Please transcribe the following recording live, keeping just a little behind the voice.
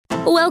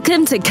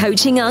Welcome to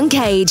Coaching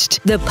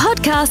Uncaged, the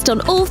podcast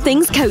on all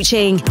things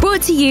coaching,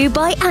 brought to you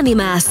by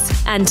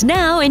Animas. And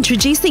now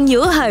introducing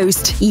your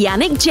host,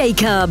 Yannick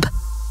Jacob.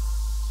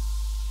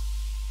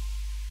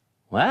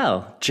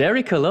 Well,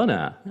 Jerry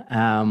Colonna,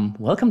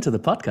 welcome to the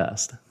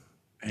podcast.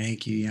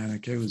 Thank you,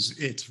 Yannick.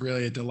 It's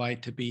really a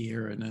delight to be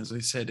here. And as I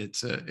said,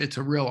 it's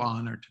a real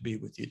honor to be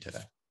with you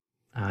today.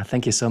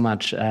 Thank you so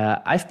much.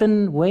 I've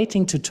been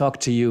waiting to talk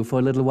to you for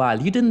a little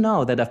while. You didn't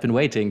know that I've been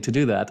waiting to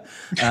do that.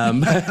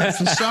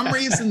 For some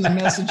reason, the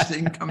message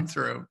didn't come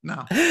through.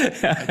 No,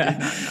 I did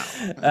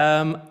not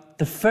know.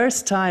 The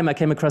first time I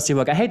came across your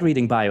work, I hate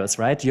reading bios,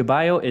 right? Your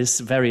bio is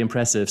very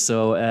impressive.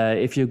 So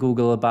if you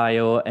Google a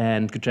bio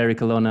and Jerry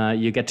Colonna,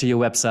 you get to your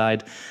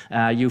website,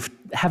 you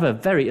have a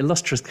very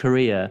illustrious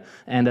career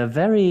and a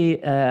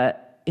very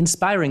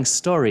inspiring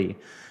story.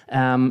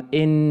 I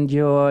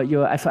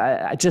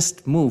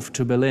just moved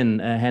to Berlin,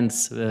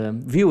 hence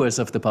viewers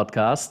of the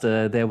podcast,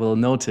 they will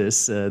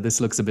notice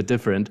this looks a bit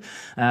different.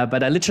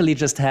 But I literally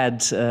just had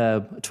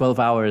 12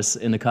 hours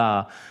in the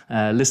car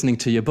listening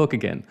to your book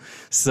again.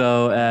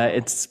 So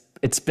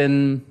it's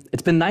been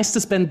nice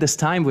to spend this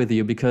time with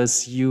you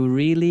because you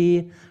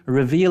really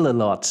reveal a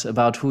lot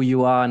about who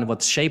you are and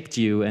what's shaped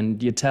you,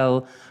 and you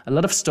tell a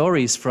lot of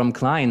stories from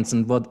clients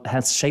and what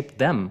has shaped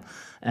them.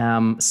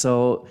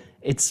 So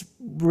it's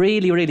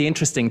really, really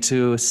interesting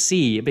to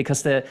see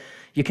because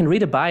you can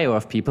read a bio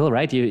of people,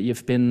 right?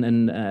 You've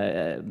done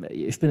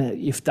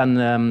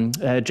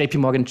J.P.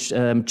 Morgan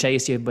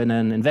Chase. You've been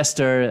an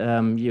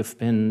investor. You've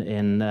been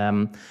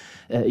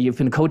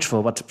a coach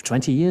for what,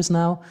 20 years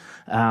now?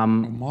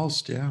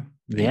 Almost, yeah.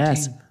 18.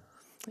 Yes.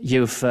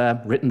 You've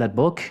written that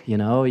book,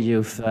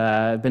 you've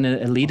been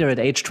a leader at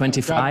age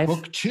 25. I've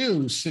got book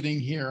 2 sitting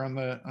here on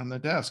the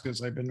desk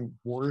as I've been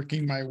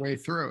working my way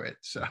through it.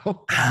 So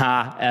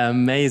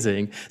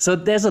amazing. So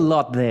there's a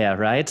lot there,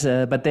 right?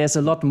 But there's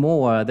a lot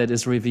more that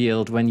is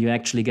revealed when you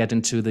actually get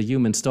into the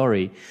human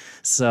story.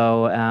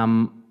 So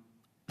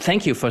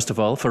thank you, first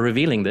of all, for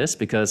revealing this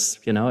because,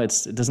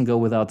 it doesn't go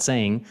without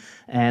saying.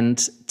 And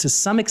to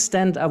some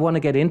extent, I want to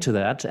get into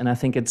that. And I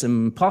think it's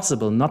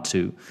impossible not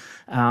to.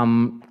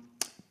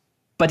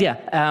 But yeah,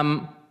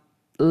 I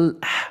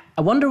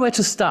wonder where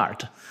to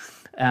start.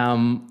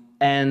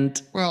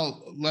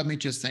 Well, let me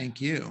just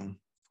thank you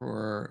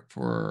for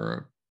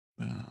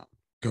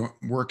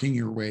working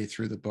your way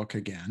through the book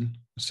again,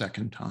 a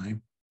second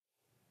time.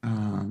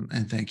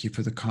 And thank you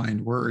for the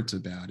kind words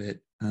about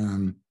it.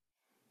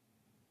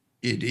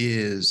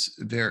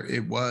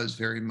 It was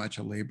very much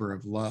a labor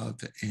of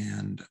love.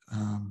 And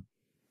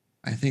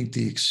I think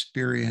the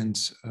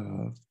experience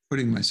of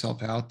putting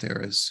myself out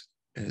there as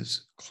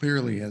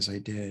clearly as I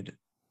did,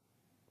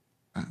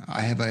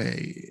 I have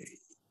a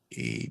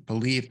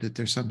belief that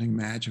there's something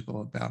magical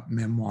about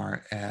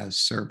memoir as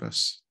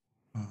service,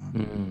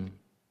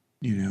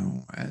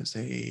 as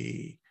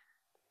a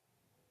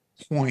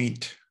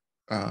point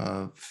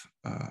of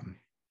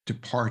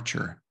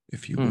departure,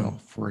 if you will,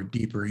 for a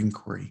deeper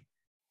inquiry.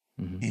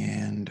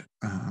 And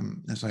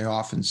as I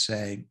often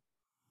say,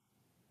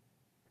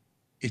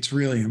 it's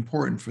really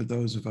important for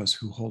those of us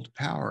who hold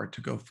power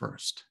to go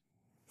first.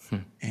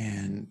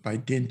 And by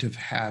dint of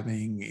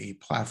having a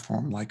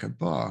platform like a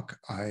book,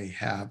 I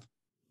have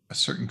a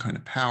certain kind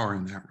of power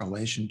in that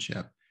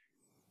relationship.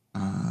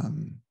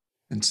 And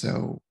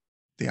so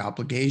the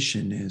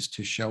obligation is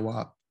to show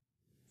up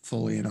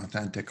fully and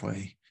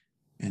authentically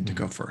and to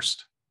go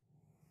first.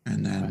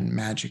 And then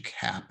magic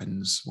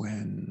happens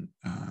when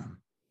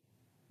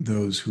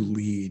those who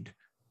lead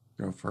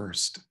go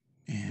first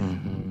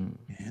and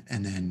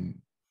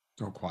then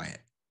go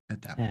quiet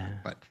at that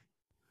point.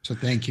 So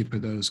thank you for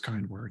those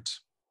kind words.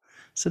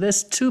 So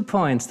there's 2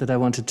 points that I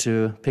wanted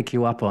to pick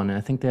you up on. And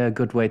I think they're a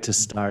good way to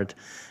start.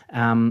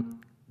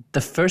 The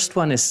first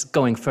one is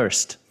going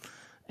first.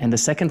 And the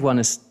second one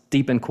is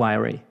deep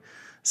inquiry.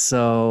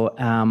 So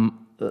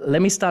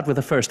let me start with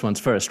the first ones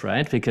first,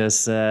 right?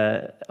 Because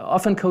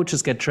often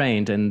coaches get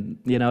trained and,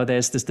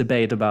 there's this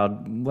debate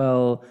about,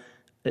 well,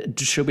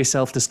 should we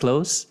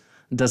self-disclose?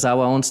 Does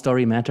our own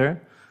story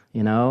matter?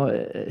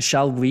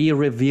 Shall we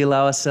reveal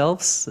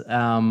ourselves?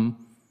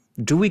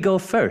 Do we go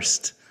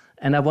first?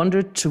 And I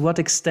wonder to what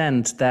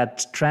extent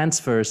that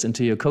transfers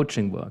into your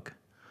coaching work.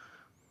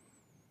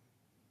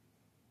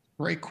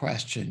 Great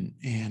question.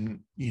 And,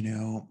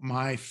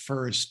 my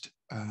first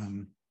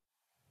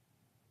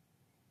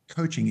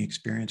coaching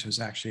experience was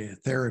actually a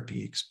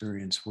therapy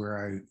experience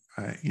where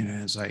I,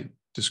 as I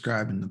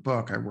describe in the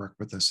book, I worked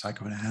with a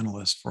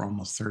psychoanalyst for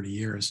almost 30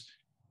 years.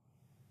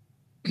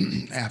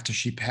 After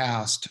she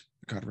passed,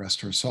 God rest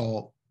her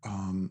soul,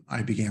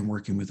 I began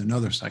working with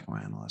another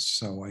psychoanalyst.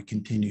 So I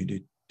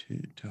continued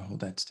to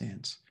hold that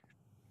stance.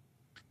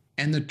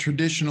 And the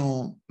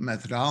traditional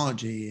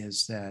methodology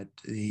is that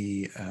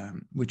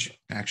which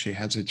actually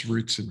has its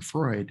roots in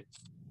Freud,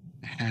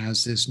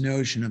 has this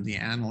notion of the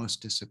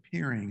analyst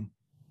disappearing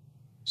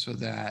so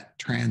that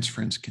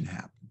transference can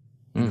happen.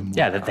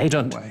 That they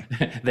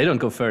don't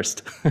go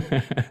first.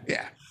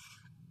 Yeah.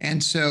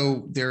 And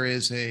so there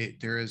is a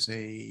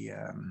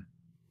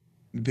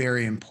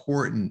very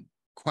important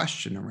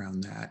question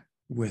around that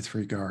with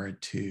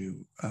regard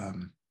to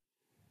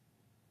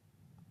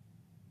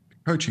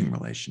coaching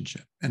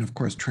relationship. And of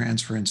course,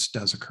 transference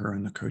does occur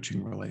in the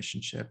coaching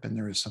relationship, and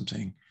there is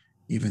something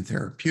even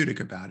therapeutic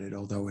about it,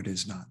 although it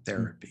is not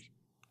therapy.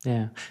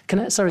 Yeah. Can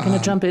I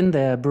jump in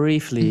there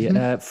briefly?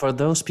 For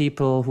those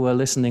people who are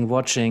listening,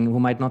 watching, who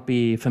might not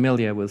be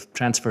familiar with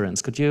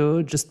transference, could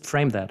you just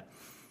frame that?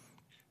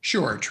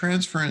 Sure.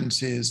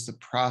 Transference is the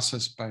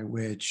process by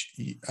which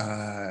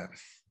either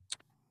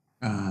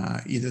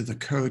the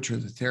coach or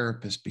the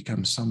therapist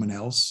becomes someone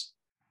else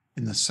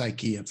in the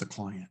psyche of the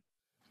client.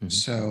 Mm-hmm.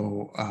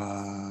 So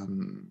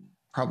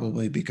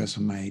probably because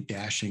of my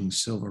dashing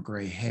silver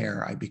gray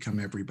hair, I become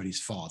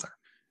everybody's father.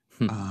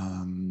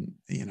 I'm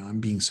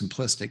being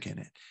simplistic in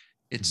it.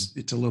 It's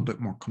a little bit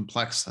more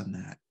complex than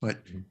that, but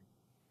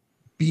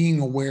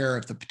being aware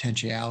of the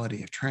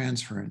potentiality of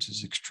transference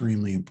is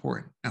extremely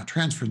important. Now,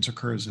 transference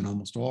occurs in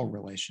almost all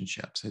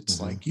relationships.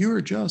 It's like,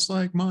 you're just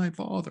like my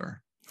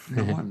father.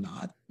 No, I'm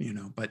not,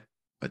 but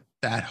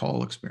that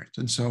whole experience.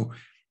 And so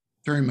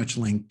very much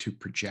linked to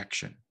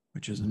projection,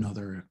 which is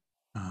another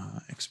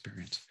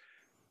experience.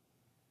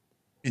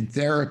 In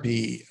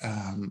therapy,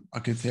 a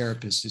good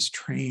therapist is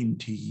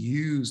trained to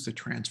use the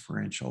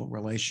transferential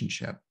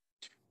relationship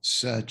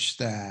such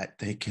that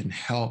they can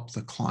help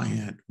the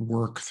client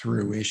work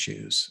through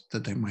issues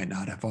that they might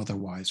not have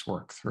otherwise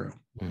worked through.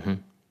 Mm-hmm.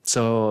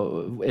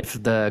 So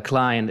if the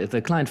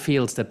client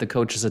feels that the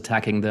coach is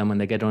attacking them and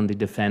they get on the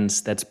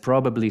defense, that's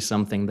probably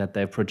something that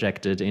they've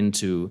projected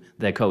into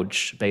their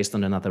coach based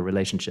on another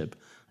relationship.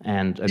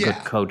 And a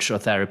good coach or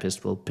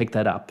therapist will pick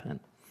that up.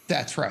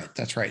 That's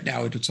right.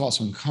 Now, it's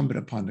also incumbent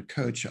upon the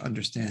coach to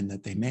understand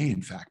that they may,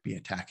 in fact, be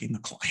attacking the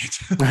client.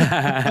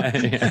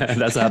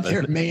 That's happened.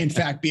 There may, in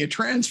fact, be a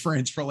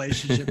transference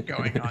relationship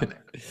going on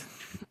there.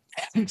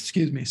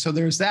 Excuse me. So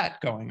there's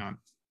that going on.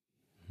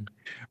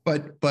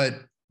 But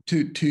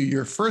to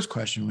your first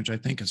question, which I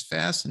think is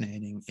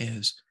fascinating,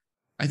 is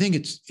I think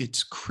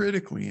it's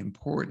critically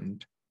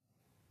important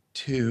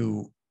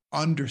to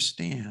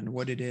understand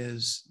what it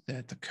is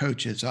that the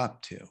coach is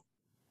up to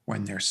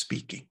when they're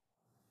speaking.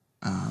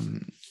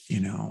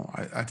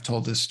 I've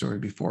told this story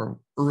before.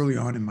 Early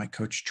on in my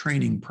coach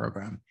training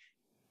program,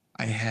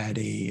 I had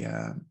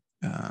a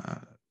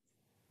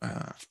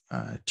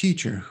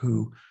teacher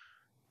who,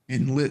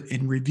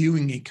 in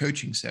reviewing a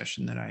coaching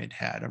session that I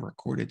had, a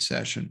recorded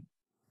session,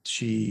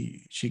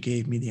 she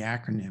gave me the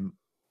acronym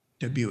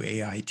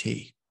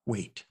WAIT,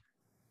 WAIT,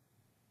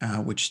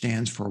 which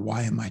stands for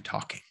Why Am I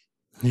Talking?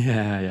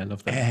 Yeah, I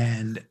love that.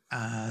 And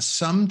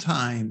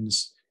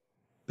sometimes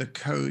the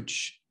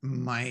coach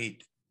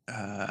might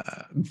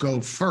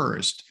go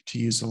first, to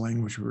use the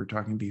language we were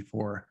talking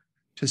before,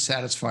 to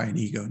satisfy an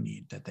ego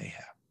need that they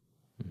have.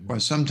 Or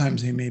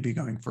sometimes they may be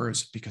going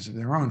first because of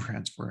their own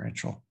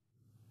transferential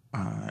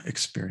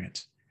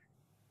experience.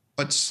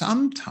 But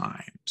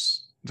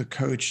sometimes the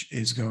coach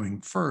is going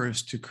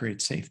first to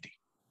create safety.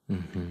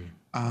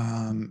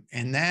 And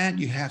that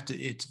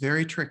it's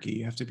very tricky.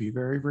 You have to be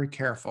very, very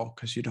careful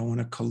because you don't want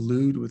to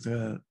collude with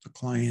the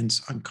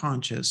client's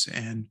unconscious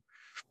and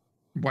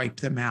wipe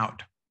them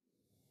out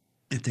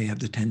if they have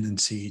the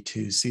tendency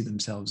to see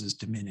themselves as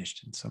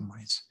diminished in some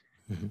ways.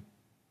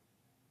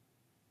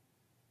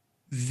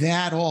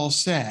 That all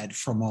said,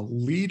 from a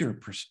leader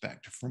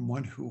perspective, from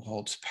one who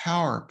holds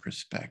power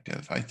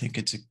perspective, I think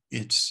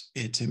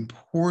it's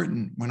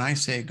important. When I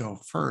say go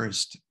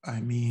first, I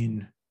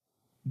mean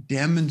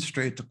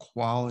demonstrate the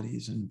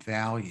qualities and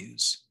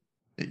values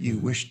that you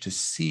wish to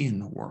see in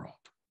the world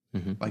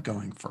by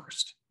going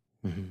first.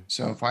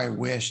 So if I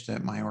wish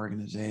that my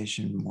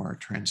organization were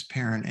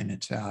transparent in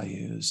its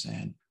values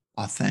and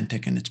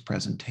authentic in its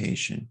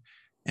presentation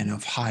and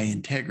of high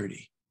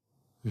integrity,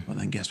 well,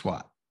 then guess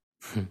what?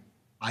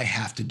 I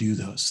have to do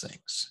those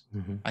things.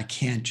 I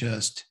can't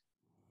just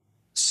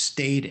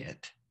state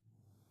it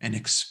and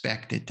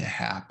expect it to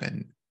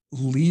happen,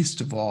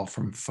 least of all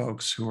from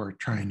folks who are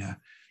trying to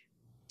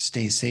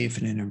stay safe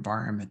in an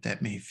environment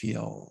that may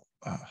feel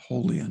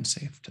wholly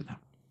unsafe to them.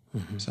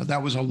 So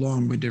that was a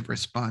long-winded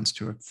response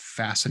to a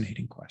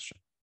fascinating question.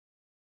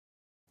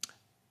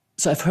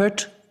 So I've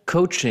heard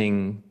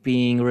coaching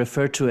being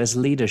referred to as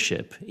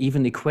leadership,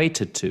 even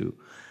equated to.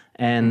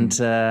 And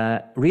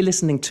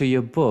re-listening to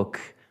your book,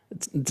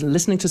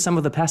 listening to some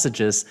of the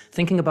passages,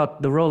 thinking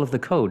about the role of the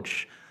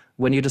coach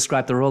when you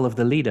describe the role of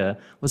the leader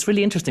was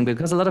really interesting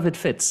because a lot of it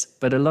fits,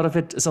 but a lot of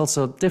it is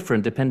also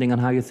different depending on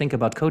how you think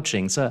about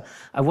coaching. So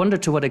I wonder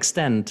to what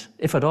extent,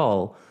 if at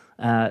all,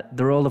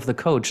 the role of the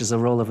coach is a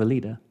role of a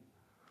leader.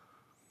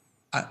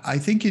 I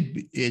think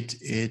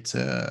it's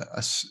a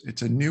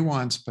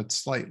nuanced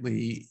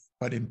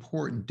but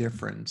important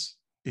difference.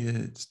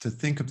 It's to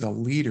think of the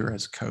leader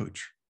as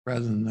coach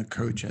rather than the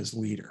coach as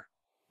leader.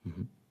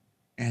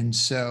 And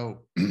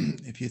so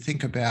if you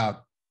think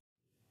about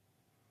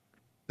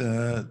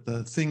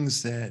the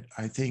things that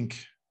I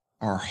think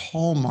are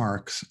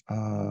hallmarks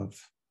of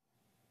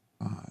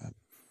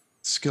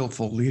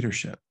skillful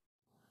leadership,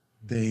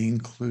 they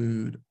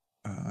include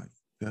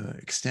the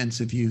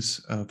extensive use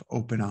of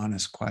open,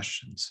 honest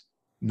questions.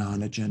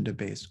 non-agenda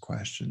based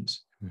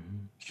questions,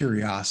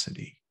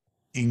 curiosity,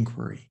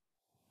 inquiry,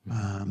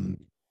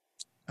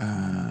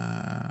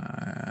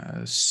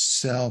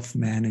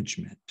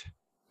 self-management,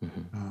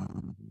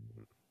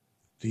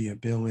 the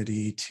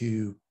ability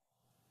to,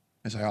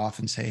 as I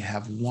often say,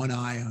 have one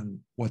eye on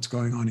what's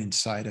going on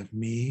inside of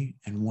me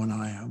and one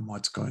eye on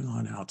what's going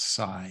on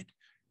outside,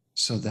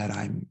 so that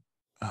I'm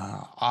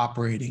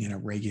operating in a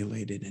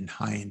regulated and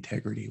high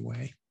integrity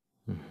way.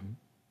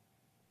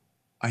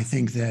 I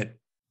think that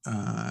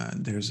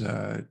there's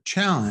a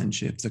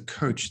challenge if the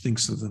coach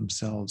thinks of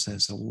themselves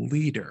as a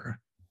leader,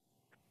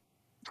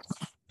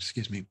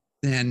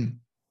 then,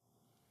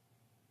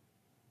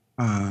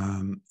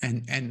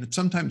 and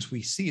sometimes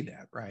we see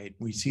that, right?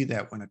 We see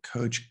that when a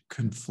coach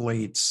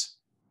conflates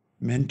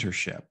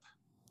mentorship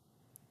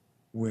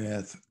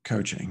with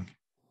coaching,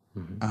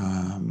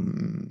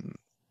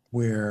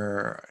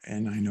 where,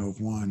 and I know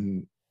of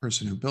one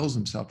person who bills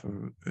himself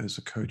as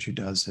a coach who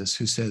does this,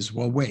 who says,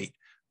 well, wait,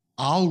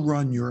 I'll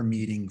run your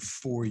meeting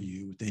for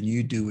you, then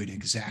you do it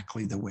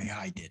exactly the way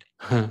I did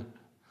it.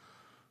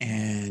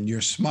 And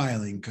you're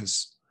smiling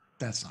because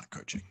that's not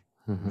coaching.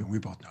 I mean, we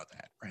both know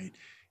that, right?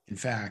 In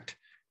fact,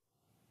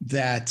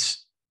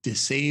 that's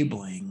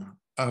disabling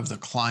of the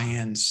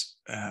client's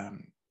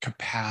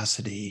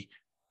capacity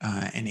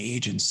and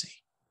agency,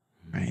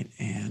 right?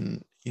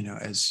 And, you know,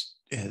 as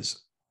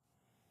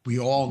we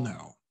all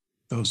know,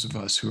 those of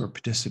us who are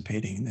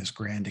participating in this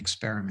grand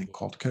experiment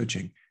called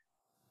coaching,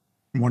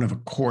 one of the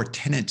core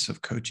tenets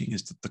of coaching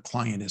is that the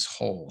client is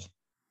whole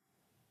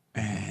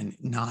and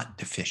not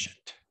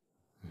deficient.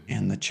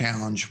 And the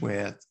challenge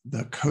with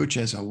the coach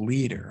as a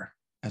leader,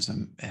 as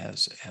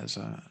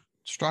a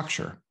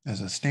structure,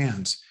 as a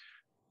stance,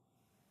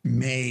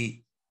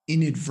 may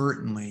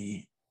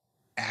inadvertently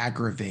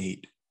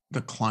aggravate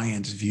the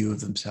client's view of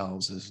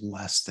themselves as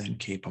less than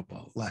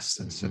capable, less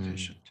than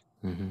sufficient.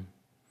 And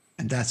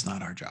that's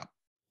not our job.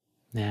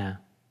 Yeah.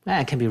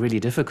 It can be really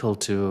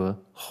difficult to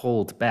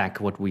hold back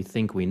what we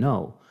think we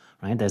know,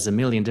 right? There's a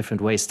million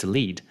different ways to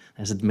lead.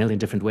 There's a million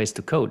different ways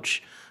to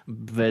coach.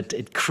 But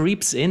it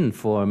creeps in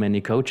for many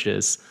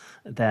coaches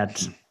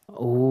that,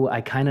 oh,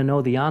 I kind of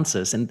know the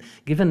answers. And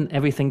given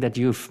everything that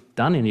you've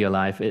done in your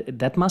life,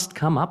 that must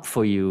come up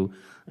for you.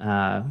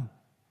 I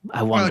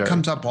wonder. Well, it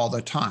comes up all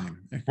the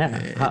time.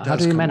 How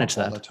do you manage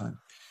that? All the time.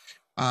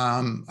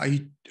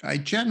 I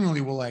generally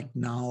will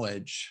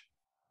acknowledge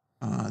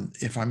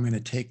if I'm going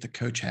to take the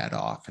coach hat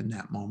off in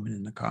that moment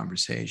in the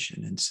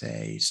conversation and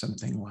say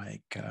something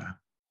like,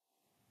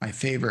 my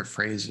favorite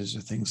phrases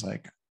are things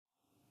like,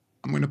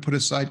 I'm going to put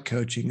aside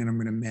coaching and I'm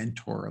going to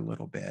mentor a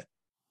little bit,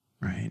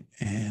 right?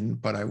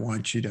 But I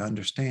want you to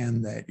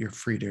understand that you're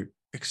free to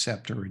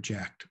accept or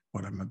reject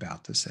what I'm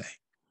about to say.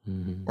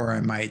 Or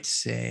I might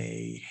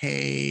say,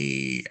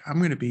 hey, I'm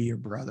going to be your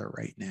brother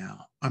right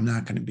now. I'm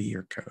not going to be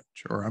your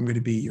coach, or I'm going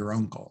to be your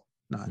uncle,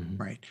 not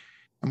right.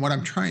 And what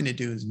I'm trying to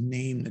do is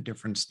name the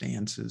different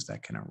stances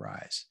that can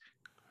arise.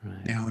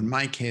 Right. Now, in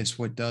my case,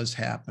 what does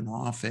happen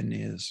often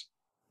is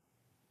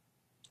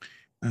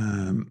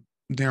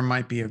there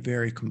might be a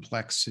very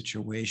complex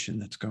situation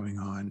that's going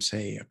on.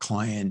 Say a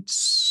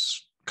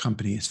client's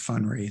company is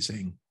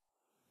fundraising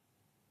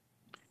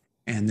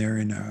and they're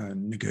in a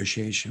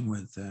negotiation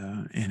with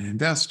an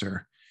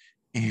investor.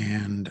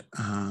 And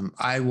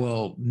I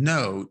will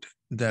note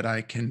that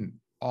I can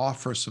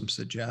offer some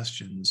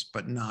suggestions,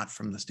 but not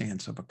from the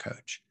stance of a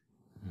coach.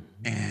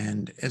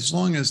 And as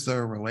long as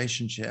the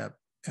relationship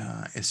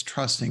is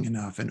trusting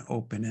enough and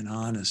open and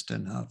honest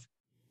enough,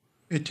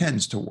 it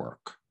tends to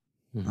work.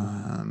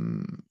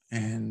 And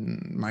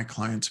my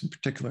clients in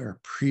particular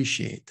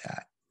appreciate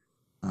that.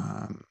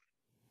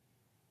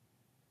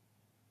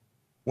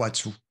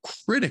 What's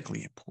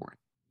critically important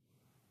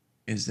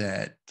is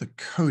that the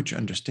coach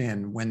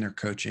understand when they're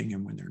coaching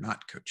and when they're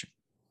not coaching,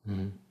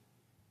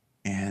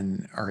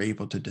 and are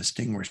able to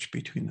distinguish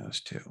between those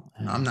two.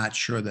 And I'm not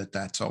sure that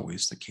that's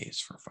always the case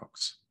for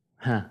folks.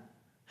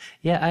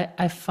 Yeah,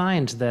 I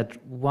find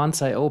that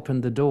once I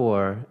open the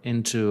door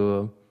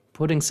into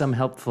putting some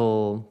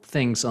helpful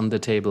things on the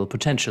table,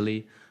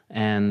 potentially,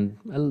 and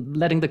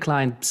letting the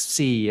client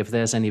see if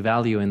there's any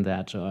value in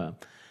that,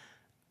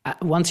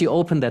 once you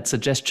open that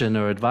suggestion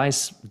or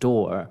advice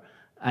door,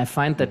 I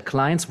find that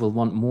clients will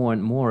want more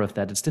and more of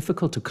that. It's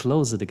difficult to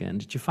close it again.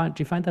 Do you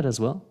find that as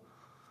well?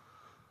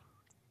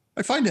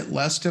 I find it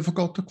less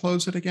difficult to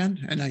close it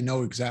again, and I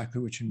know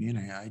exactly what you mean.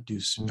 I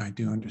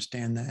do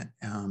understand that.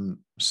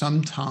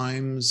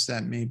 Sometimes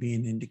that may be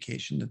an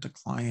indication that the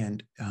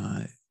client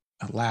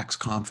lacks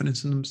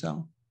confidence in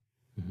themselves,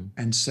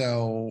 and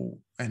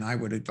I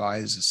would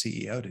advise the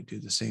CEO to do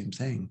the same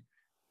thing.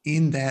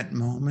 In that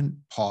moment,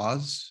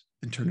 pause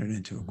and turn it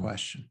into a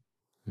question.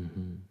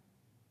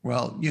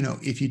 Well,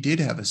 if you did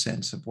have a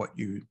sense of what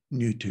you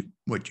knew to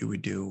what you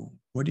would do,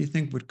 what do you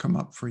think would come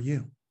up for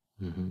you?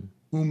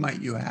 Who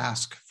might you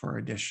ask for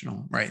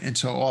additional, right? And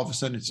so all of a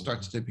sudden it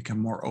starts to become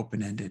more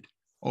open-ended,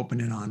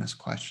 open and honest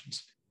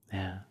questions.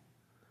 Yeah.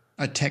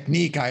 A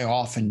technique I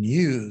often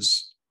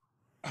use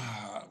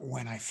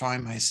when I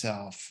find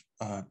myself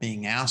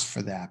being asked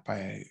for that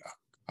by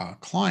a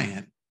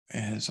client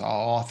is I'll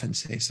often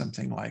say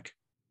something like,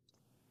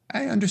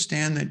 I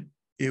understand that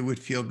it would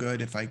feel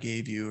good if I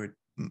gave you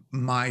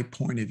my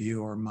point of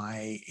view or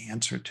my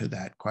answer to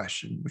that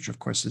question, which of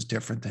course is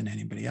different than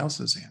anybody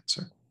else's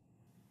answer.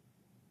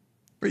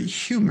 But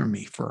humor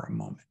me for a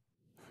moment.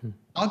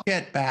 I'll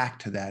get back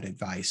to that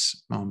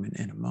advice moment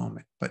in a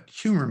moment, but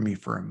humor me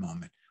for a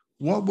moment.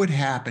 What would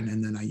happen?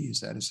 And then I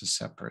use that as a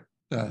separate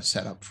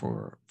setup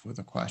for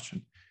the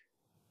question.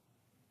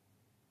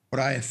 What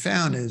I have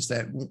found is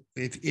that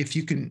if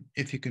you can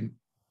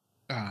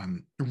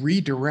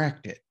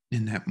redirect it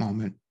in that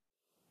moment,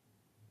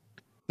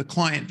 the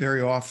client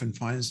very often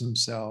finds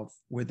themselves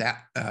without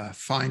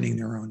finding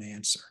their own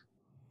answer,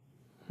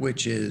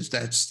 which is,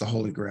 that's the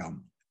Holy Grail,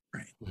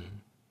 right?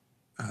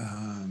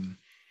 Mm-hmm.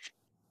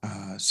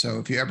 So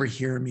if you ever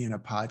hear me in a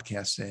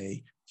podcast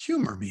say,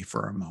 humor me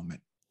for a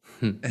moment,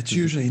 that's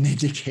usually an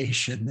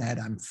indication that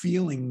I'm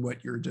feeling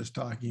what you're just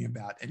talking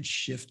about and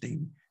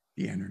shifting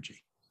the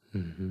energy.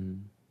 Mm-hmm.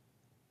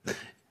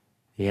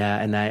 Yeah,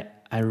 and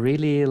I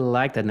really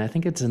like that. And I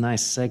think it's a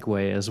nice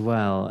segue as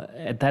well.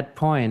 At that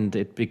point,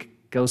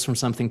 it goes from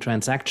something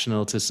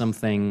transactional to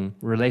something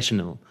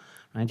relational,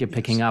 right? You're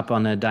picking up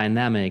on a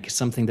dynamic,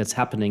 something that's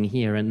happening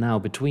here and now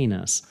between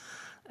us.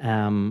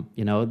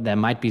 There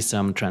might be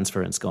some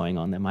transference going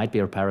on. There might be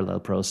a parallel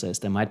process.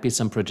 There might be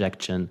some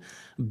projection,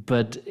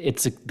 but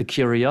it's the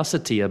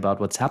curiosity about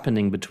what's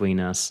happening between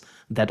us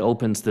that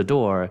opens the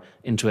door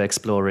into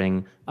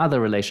exploring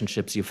other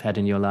relationships you've had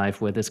in your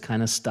life where this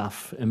kind of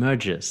stuff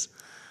emerges.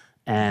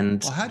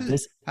 And how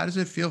does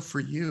it feel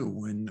for you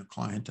when a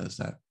client does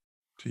that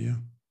to you?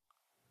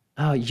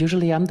 Oh,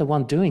 usually I'm the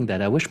one doing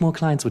that. I wish more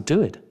clients would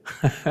do it.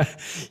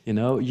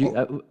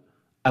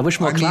 I wish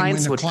more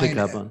clients would pick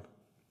up on.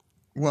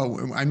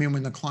 Well, I mean,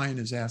 when the client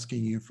is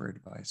asking you for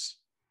advice,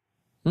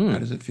 how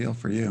does it feel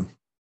for you?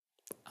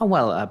 Oh,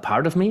 well, a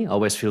part of me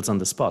always feels on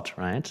the spot,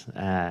 right?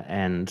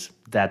 And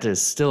that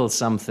is still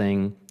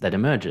something that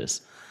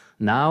emerges.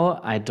 Now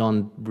I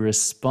don't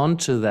respond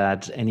to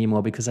that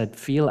anymore because I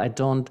feel I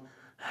don't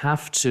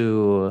have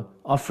to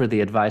offer the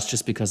advice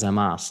just because I'm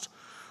asked.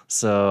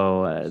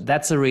 So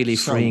that's a really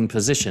freeing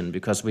position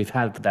because we've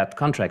had that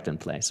contract in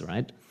place,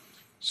 right?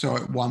 So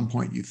at one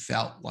point you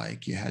felt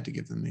like you had to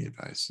give them the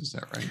advice. Is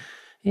that right?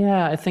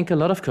 Yeah, I think a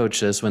lot of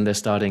coaches, when they're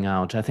starting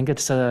out, I think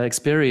it's an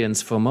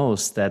experience for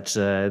most that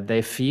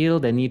they feel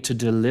they need to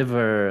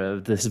deliver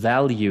this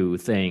value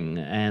thing.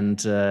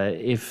 And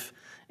if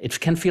it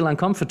can feel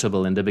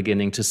uncomfortable in the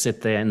beginning to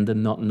sit there in the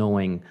not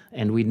knowing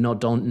and we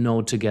don't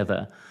know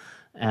together.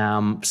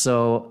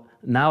 So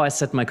now I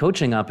set my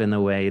coaching up in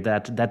a way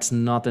that that's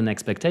not an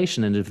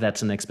expectation. And if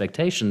that's an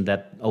expectation,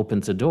 that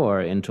opens the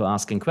door into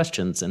asking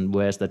questions. And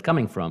where's that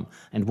coming from?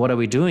 And what are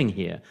we doing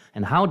here?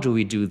 And how do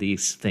we do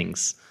these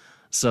things?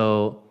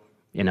 So,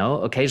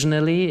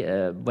 occasionally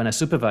when I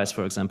supervise,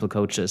 for example,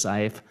 coaches,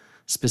 I've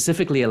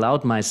specifically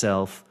allowed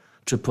myself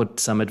to put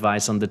some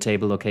advice on the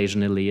table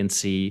occasionally and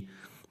see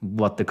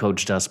what the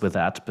coach does with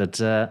that.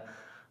 But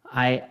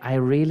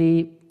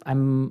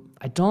I'm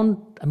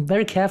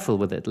very careful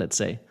with it, let's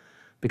say,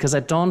 because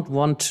I don't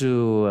want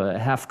to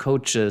have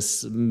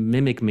coaches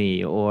mimic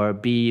me or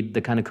be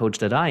the kind of coach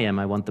that I am.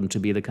 I want them to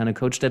be the kind of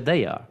coach that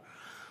they are.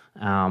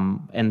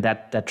 And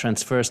that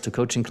transfers to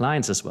coaching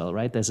clients as well,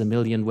 right? There's a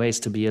million ways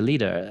to be a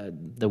leader.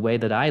 The way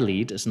that I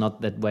lead is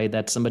not that way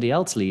that somebody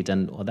else leads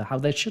or how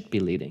they should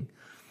be leading.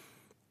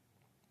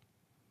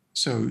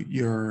 So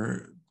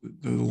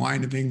the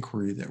line of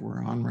inquiry that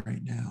we're on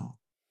right now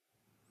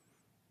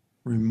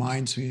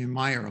reminds me of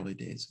my early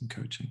days in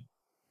coaching.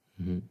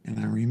 Mm-hmm. And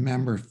I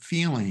remember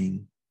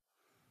feeling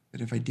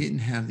that if I didn't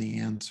have the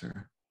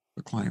answer,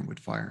 the client would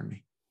fire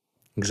me.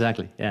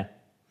 Exactly, yeah.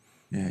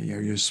 Yeah,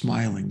 you're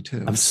smiling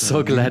too. I'm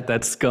so glad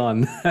that's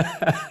gone.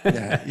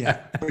 Yeah.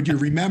 But you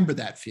remember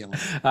that feeling.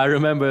 I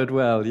remember it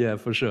well, yeah,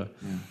 for sure.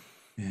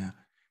 Yeah.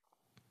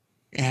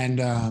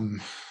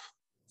 And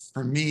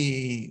for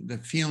me, the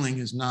feeling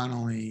was not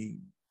only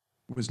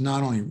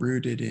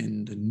rooted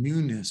in the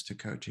newness to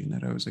coaching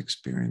that I was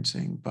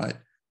experiencing, but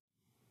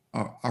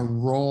a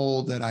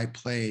role that I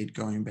played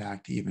going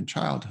back to even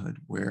childhood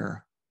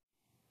where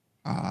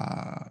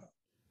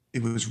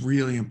it was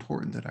really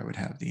important that I would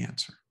have the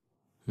answer.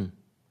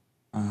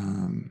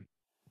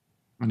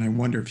 And I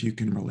wonder if you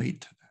can relate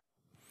to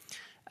that.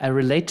 I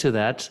relate to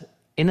that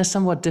in a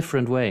somewhat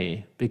different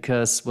way,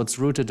 because what's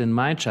rooted in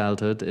my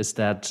childhood is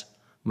that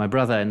my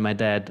brother and my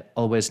dad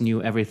always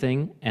knew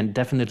everything and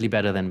definitely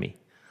better than me.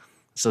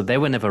 So they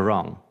were never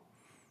wrong.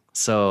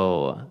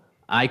 So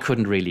I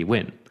couldn't really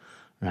win,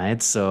 right?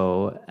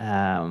 So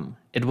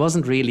it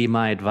wasn't really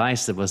my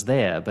advice that was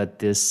there, but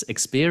this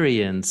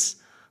experience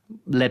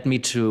led me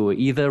to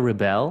either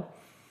rebel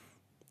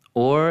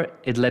or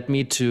it led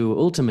me to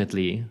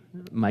ultimately,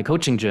 my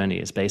coaching journey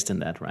is based in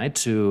that, right?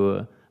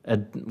 To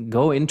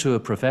go into a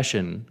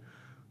profession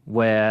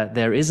where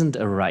there isn't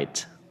a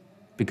right,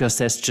 because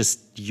there's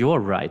just your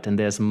right and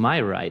there's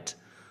my right,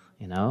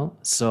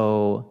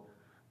 So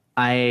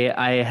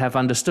I have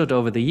understood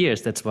over the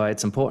years, that's why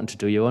it's important to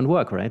do your own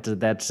work, right?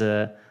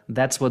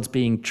 That's what's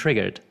being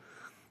triggered.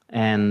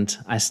 And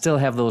I still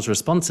have those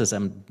responses. I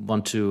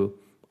want to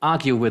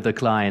argue with the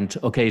client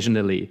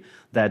occasionally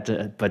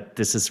that, but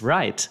this is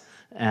right.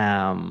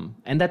 And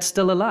that's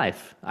still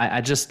alive.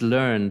 I just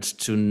learned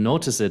to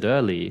notice it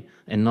early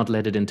and not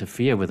let it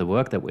interfere with the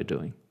work that we're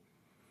doing.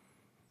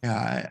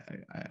 Yeah,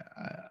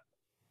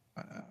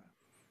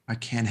 I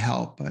can't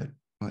help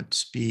but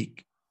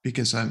speak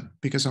because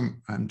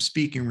I'm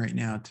speaking right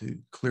now to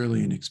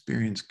clearly an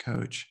experienced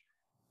coach.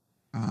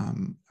 I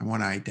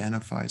want to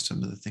identify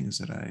some of the things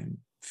that I'm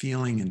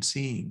feeling and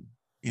seeing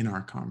in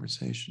our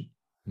conversation.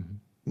 Mm-hmm.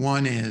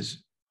 One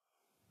is,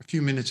 a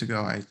few minutes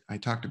ago, I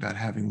talked about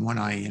having one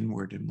eye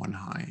inward and one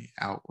eye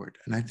outward.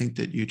 And I think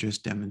that you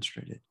just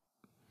demonstrated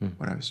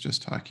what I was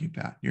just talking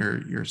about.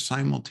 You're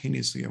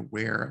simultaneously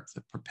aware of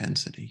the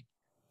propensity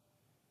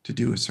to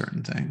do a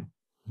certain thing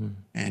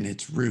and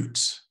its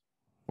roots,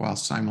 while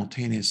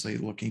simultaneously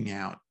looking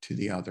out to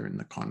the other in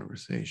the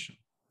conversation.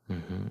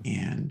 Mm-hmm.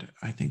 And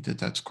I think that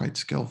that's quite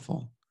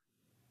skillful.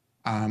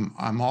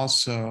 I'm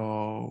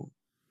also,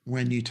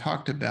 when you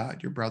talked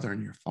about your brother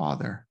and your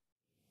father,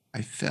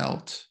 I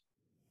felt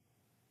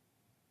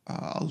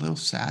a little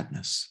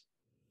sadness.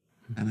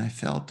 And I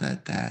felt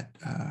that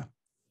I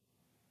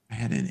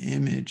had an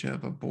image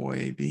of a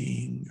boy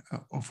being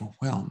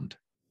overwhelmed.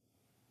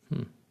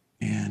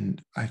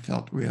 And I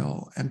felt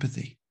real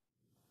empathy.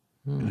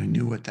 And I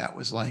knew what that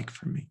was like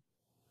for me.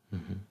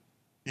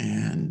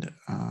 And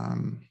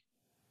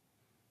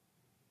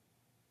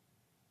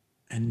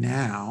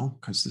now,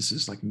 because this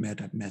is like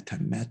meta,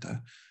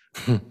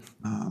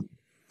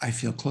 I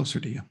feel closer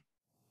to you.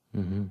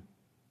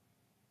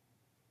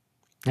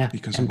 Yeah,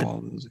 because of all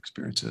of those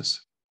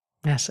experiences.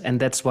 Yes, and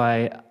that's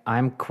why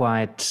I'm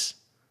quite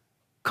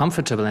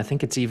comfortable. I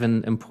think it's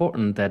even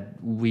important that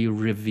we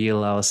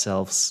reveal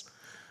ourselves.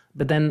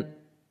 But then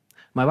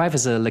my wife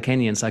is a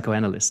Lacanian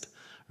psychoanalyst,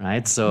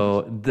 right?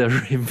 So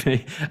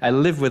I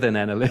live with an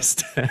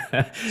analyst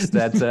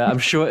that I'm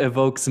sure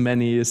evokes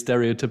many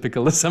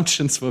stereotypical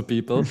assumptions for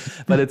people,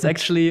 but it's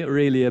actually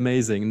really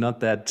amazing.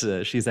 Not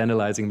that she's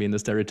analyzing me in a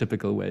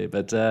stereotypical way,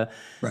 but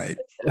right.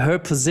 Her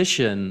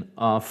position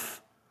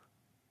of,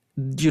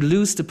 you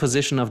lose the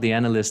position of the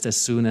analyst as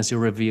soon as you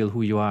reveal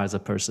who you are as a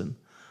person.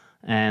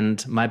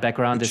 And my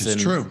background is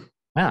true.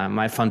 Yeah,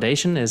 my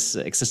foundation is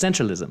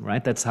existentialism,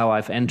 right? That's how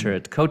I've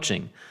entered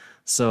coaching.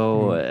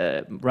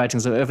 So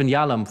writings of Irvin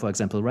Yalom, for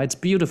example, writes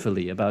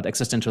beautifully about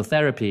existential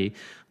therapy,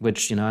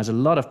 which has a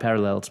lot of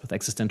parallels with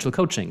existential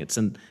coaching.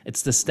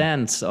 It's the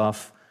stance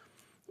of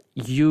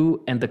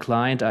you and the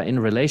client are in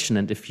relation,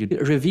 and if you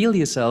reveal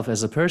yourself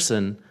as a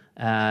person,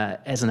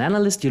 as an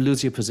analyst, you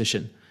lose your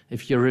position.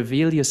 If you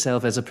reveal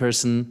yourself as a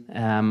person,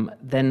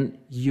 then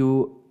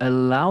you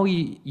allow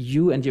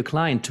you and your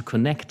client to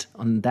connect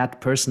on that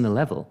personal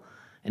level.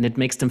 And it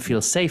makes them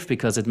feel safe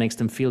because it makes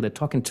them feel they're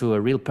talking to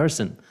a real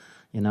person,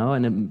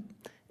 and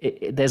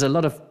there's a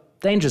lot of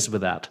dangers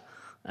with that,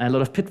 a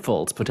lot of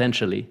pitfalls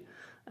potentially.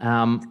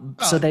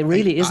 So there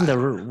really isn't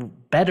a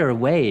better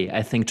way,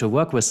 I think, to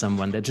work with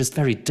someone. They're just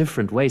very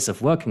different ways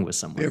of working with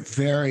someone. They're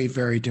very,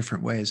 very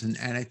different ways. And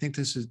I think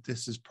this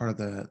is part of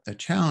the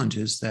challenge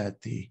is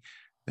that the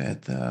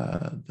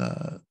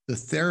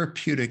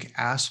therapeutic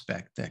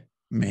aspect that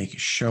may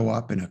show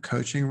up in a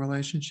coaching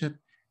relationship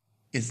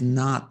is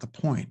not the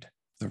point of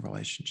the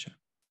relationship,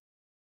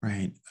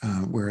 right?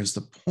 Whereas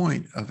the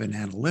point of an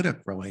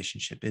analytic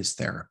relationship is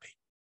therapy,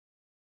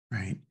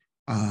 right?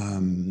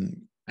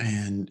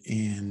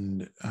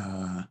 And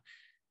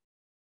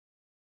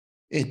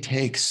it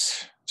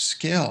takes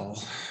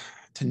skill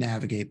to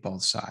navigate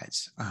both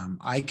sides.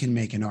 I can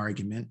make an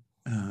argument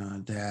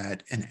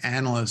that an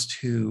analyst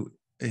who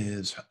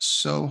is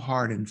so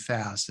hard and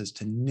fast as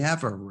to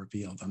never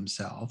reveal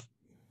themselves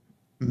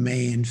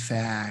may in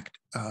fact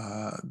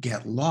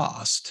get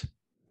lost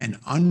and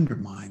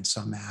undermine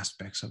some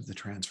aspects of the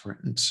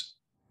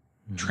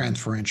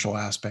transferential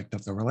aspect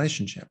of the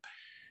relationship.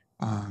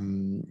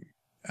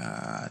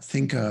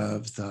 Think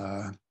of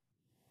the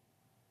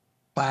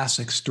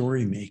classic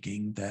story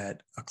making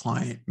that a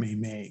client may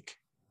make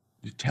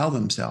to tell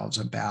themselves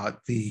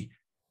about the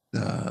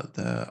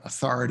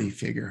authority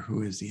figure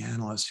who is the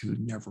analyst who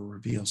never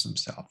reveals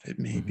himself. It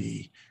may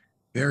be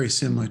very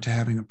similar to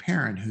having a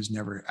parent who's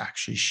never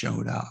actually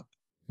showed up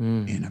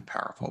in a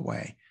powerful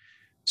way.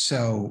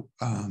 So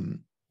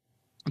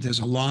there's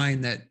a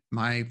line that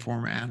my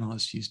former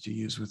analyst used to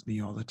use with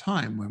me all the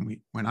time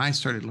when I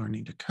started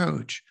learning to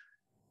coach.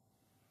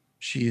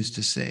 She used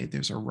to say,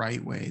 there's a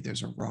right way,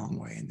 there's a wrong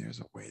way, and there's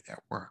a way that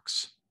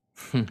works.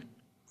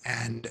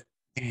 And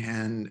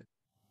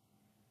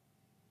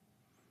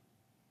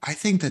I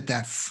think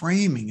that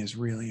framing is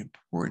really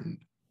important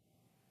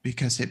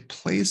because it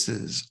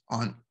places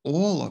on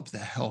all of the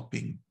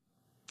helping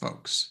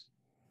folks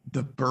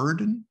the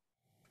burden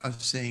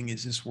of saying,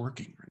 is this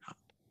working or not?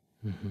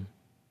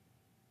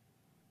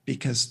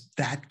 Because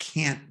that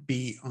can't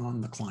be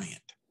on the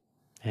client.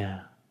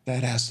 Yeah.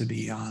 That has to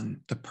be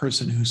on the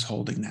person who's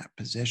holding that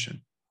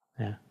position.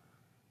 Yeah.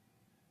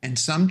 And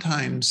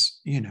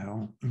sometimes,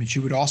 she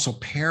would also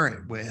pair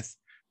it with,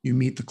 you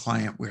meet the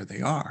client where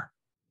they are.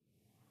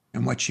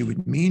 And what she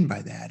would mean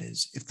by that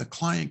is if the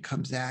client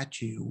comes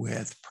at you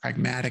with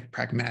pragmatic,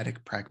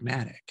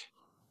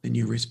 then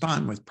you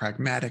respond with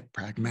pragmatic,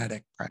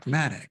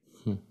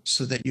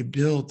 so that you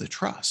build the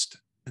trust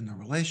in the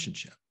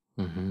relationship.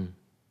 Mm-hmm.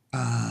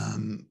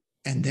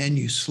 And then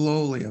you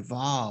slowly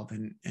evolve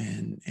and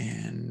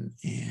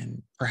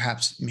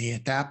perhaps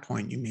at that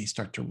point, you may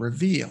start to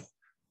reveal,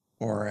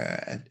 or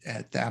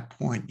at that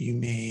point, you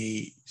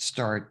may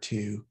start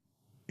to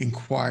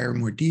inquire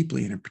more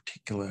deeply in a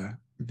particular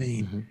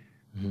vein.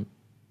 Mm-hmm.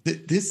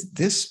 Mm-hmm.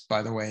 This,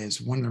 by the way,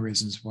 is one of the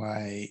reasons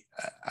why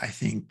I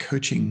think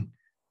coaching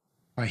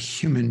by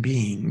human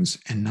beings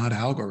and not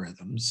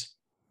algorithms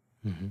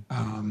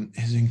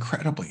is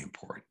incredibly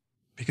important,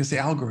 because the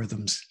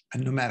algorithms,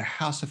 and no matter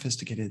how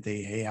sophisticated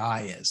the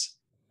AI is,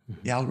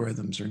 the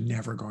algorithms are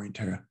never going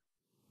to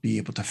be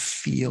able to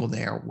feel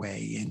their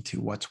way into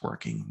what's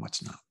working and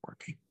what's not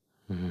working,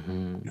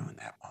 in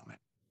that moment.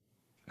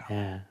 So.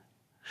 Yeah.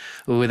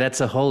 Well,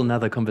 that's a whole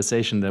nother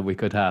conversation that we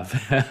could have,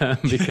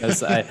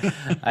 because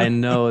I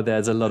know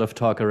there's a lot of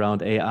talk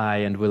around AI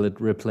and will it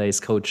replace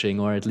coaching,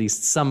 or at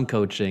least some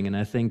coaching. And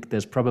I think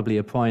there's probably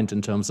a point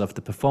in terms of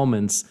the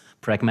performance,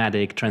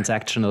 pragmatic,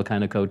 transactional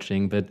kind of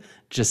coaching. But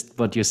just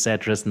what you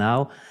said just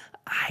now,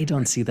 I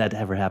don't see that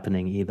ever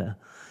happening either.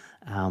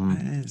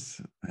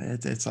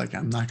 It's like,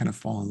 I'm not going to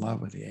fall in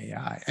love with the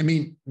AI. I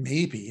mean,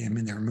 maybe. I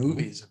mean, there are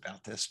movies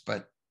about this,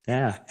 but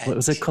yeah. What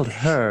was it called?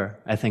 Her,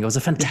 I think. It was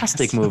a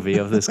fantastic movie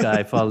of this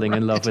guy falling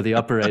in love with the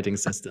operating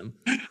system.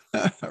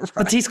 Right.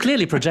 But he's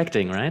clearly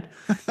projecting, right?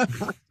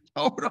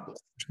 Totally.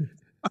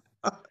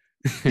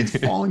 He's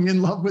falling in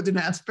love with an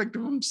aspect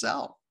of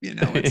himself.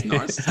 It's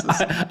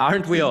narcissism.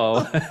 Aren't we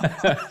all?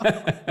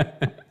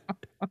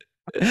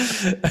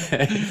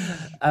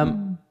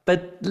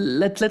 But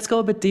let's go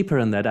a bit deeper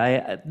in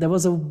that. There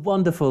was a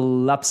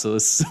wonderful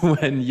lapsus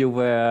when you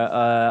were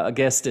a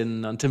guest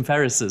on Tim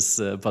Ferriss's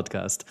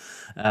podcast.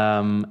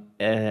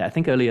 I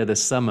think earlier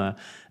this summer.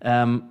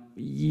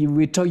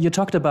 You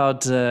talked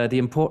about the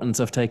importance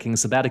of taking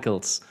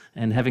sabbaticals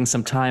and having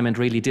some time and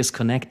really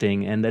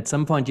disconnecting. And at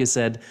some point you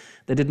said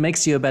that it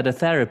makes you a better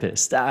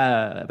therapist,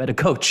 a better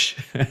coach.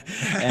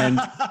 And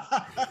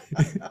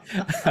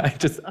I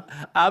just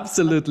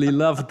absolutely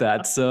loved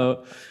that.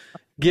 So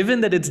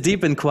given that it's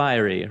deep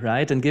inquiry,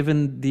 right? And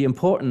given the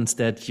importance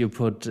that you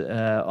put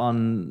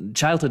on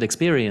childhood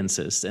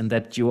experiences, and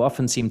that you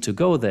often seem to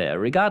go there,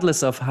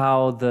 regardless of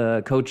how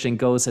the coaching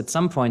goes, at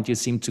some point you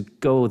seem to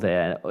go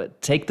there,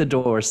 take the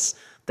doors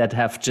that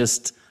have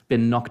just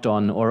been knocked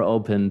on or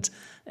opened,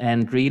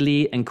 and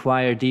really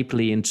inquire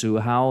deeply into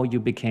how you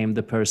became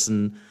the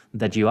person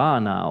that you are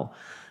now.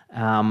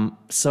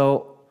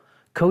 So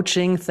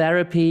coaching,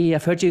 therapy,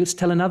 I've heard you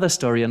tell another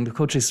story on the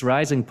Coaches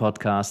Rising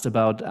podcast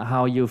about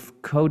how you've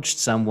coached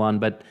someone,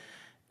 but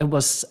I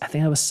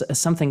think it was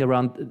something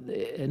around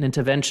an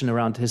intervention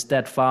around his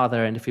dead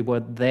father, and if he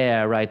were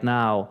there right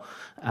now.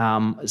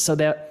 So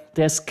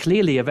there's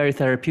clearly a very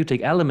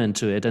therapeutic element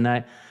to it. And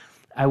I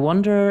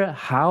wonder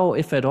how,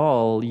 if at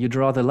all, you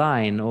draw the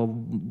line, or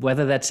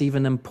whether that's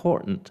even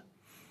important.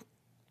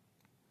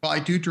 Well, I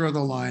do draw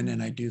the line,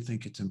 and I do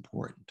think it's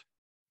important.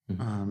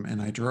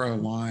 And I draw a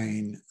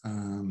line,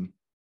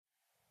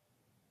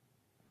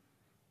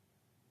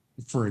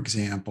 for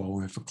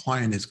example, if a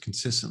client is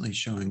consistently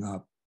showing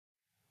up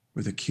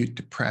with acute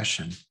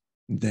depression,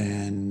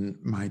 then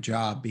my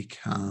job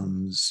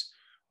becomes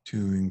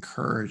to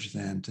encourage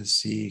them to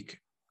seek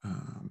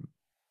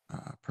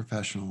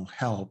professional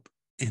help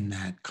in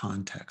that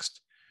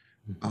context.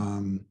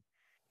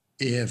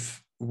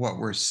 If what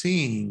we're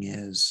seeing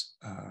is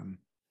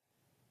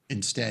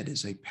instead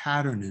is a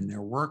pattern in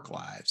their work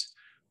lives,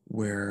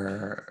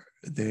 where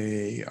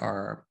they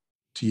are,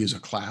 to use a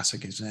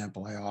classic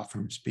example I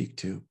often speak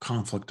to,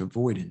 conflict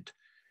avoidant.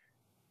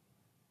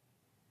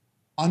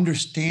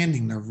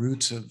 Understanding the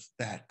roots of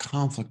that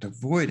conflict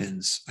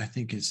avoidance, I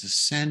think, is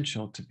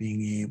essential to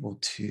being able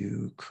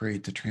to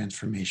create the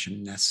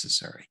transformation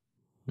necessary.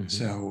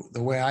 So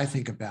the way I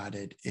think about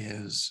it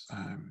is,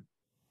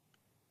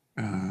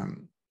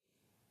 and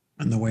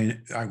the way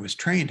I was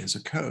trained as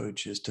a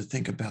coach, is to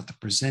think about the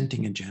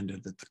presenting agenda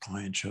that the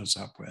client shows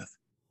up with,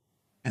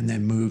 and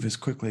then move as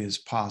quickly as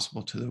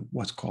possible to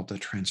what's called the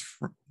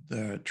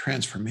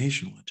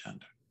transformational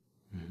agenda.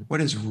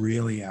 What is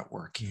really at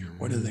work here?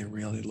 What are they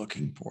really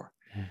looking for?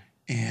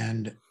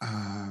 And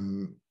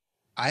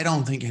I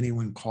don't think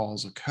anyone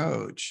calls a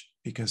coach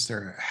because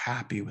they're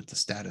happy with the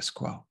status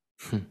quo.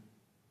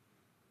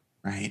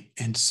 Right.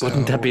 And so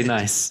wouldn't that be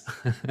nice?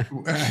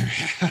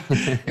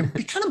 It'd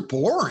be kind of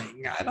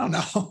boring. I don't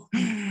know.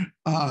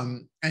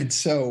 And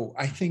so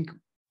I think,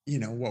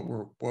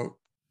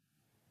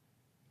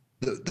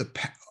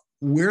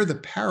 where the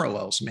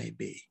parallels may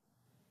be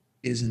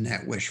is in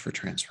that wish for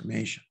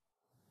transformation,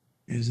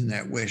 is in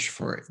that wish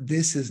for,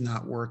 this is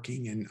not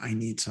working and I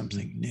need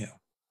something new.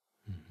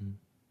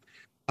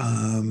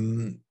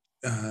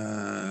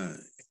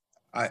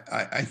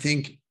 I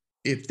think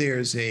if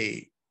there's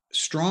a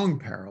strong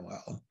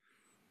parallel,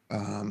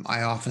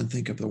 I often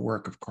think of the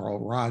work of Carl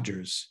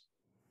Rogers,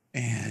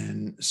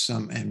 and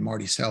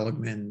Marty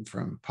Seligman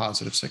from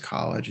positive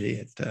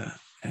psychology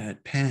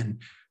at Penn.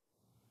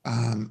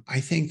 I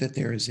think that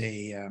there is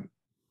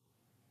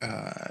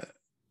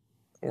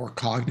or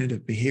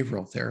cognitive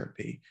behavioral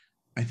therapy.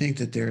 I think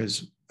that there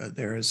is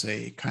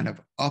a kind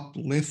of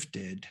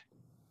uplifted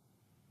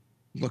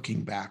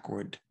looking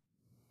backward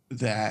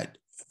that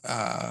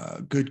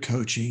good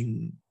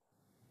coaching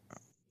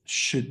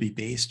should be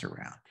based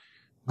around.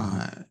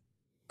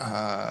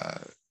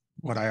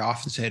 What I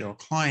often say to a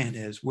client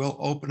is, we'll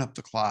open up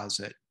the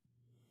closet.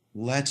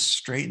 Let's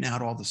straighten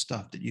out all the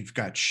stuff that you've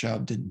got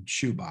shoved in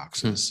shoe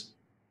boxes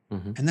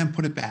and then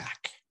put it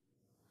back.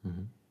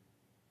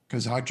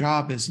 Because our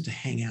job isn't to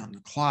hang out in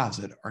the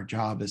closet. Our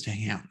job is to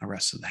hang out in the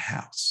rest of the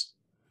house.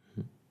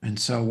 And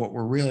so what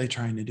we're really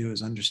trying to do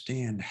is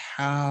understand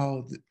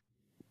how,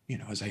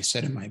 as I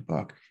said in my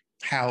book,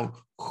 how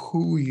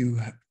who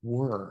you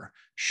were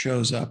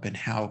shows up in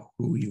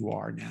who you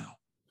are now.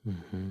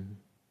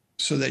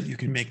 So that you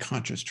can make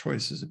conscious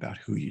choices about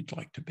who you'd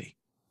like to be.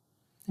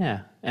 Yeah,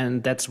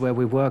 and that's where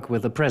we work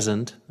with the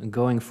present and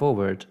going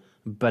forward.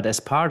 But as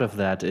part of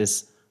that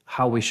is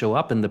how we show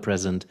up in the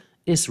present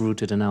is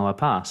rooted in our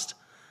past.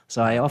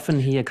 So I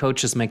often hear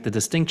coaches make the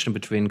distinction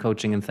between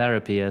coaching and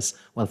therapy as,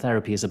 well,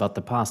 therapy is about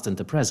the past and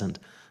the present.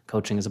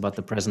 Coaching is about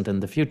the present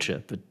and the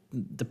future. But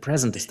the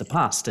present is the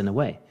past in a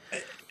way.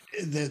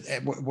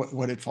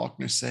 What did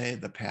Faulkner say?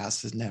 The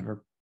past is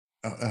never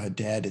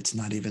dead. It's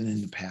not even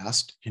in the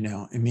past. I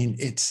mean,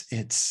 it's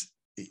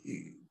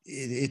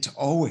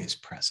always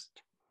present.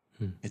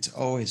 It's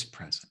always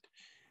present.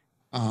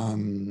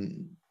 I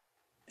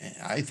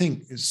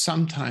think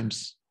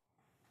sometimes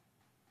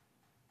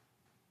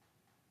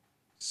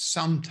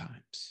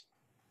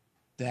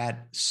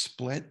that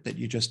split that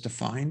you just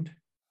defined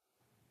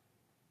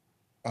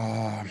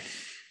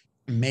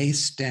may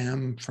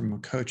stem from a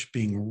coach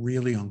being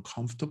really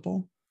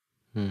uncomfortable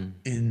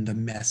in the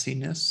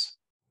messiness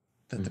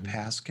that the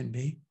past can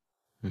be.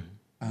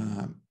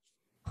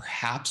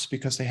 Perhaps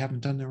because they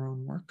haven't done their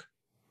own work,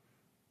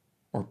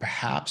 or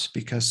perhaps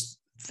because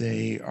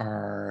they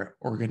are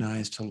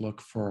organized to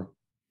look for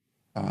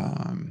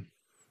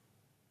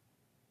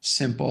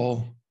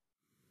simple,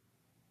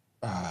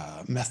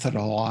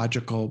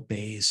 methodological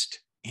based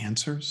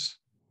answers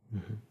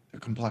to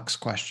complex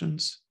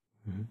questions.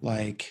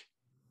 Like,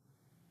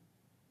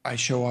 I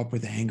show up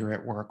with anger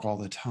at work all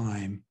the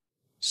time.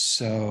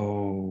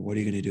 So what are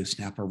you going to do?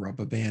 Snap a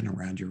rubber band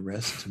around your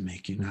wrist to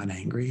make you not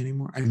angry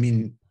anymore? I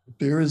mean,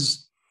 there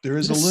is a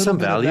little some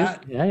bit value. of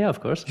that. Yeah,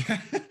 of course.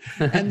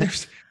 And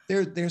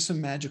there's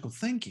some magical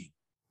thinking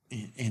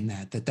in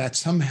that's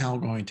somehow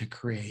going to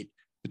create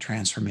the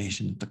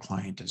transformation that the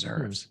client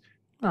deserves.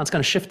 Well, it's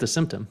going to shift the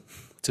symptom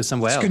to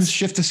somewhere else. It's going to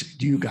shift this.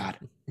 You got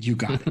it.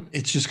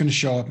 It's just going to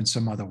show up in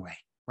some other way,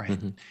 right?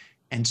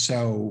 And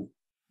so,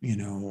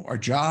 our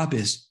job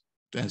is,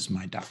 as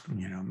my doctor,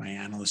 my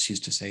analyst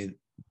used to say,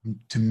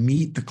 to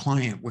meet the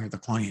client where the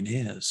client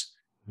is,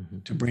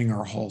 to bring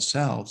our whole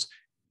selves,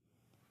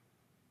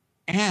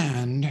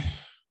 and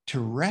to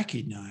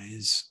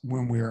recognize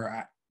when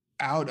we're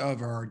out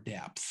of our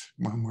depth,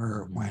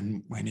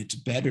 when it's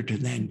better to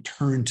then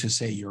turn to,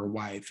 say, your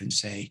wife and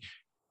say,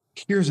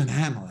 here's an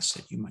analyst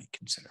that you might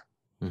consider,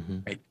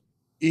 right?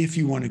 If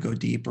you want to go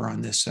deeper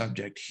on this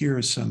subject,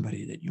 here's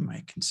somebody that you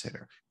might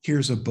consider.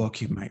 Here's a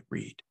book you might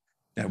read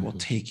that will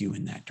take you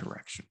in that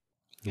direction.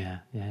 Yeah.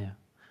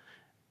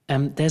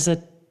 There's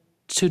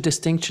two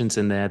distinctions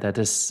in there that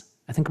is,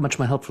 I think, much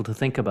more helpful to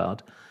think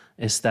about,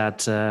 is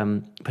that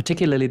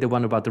particularly the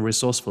one about the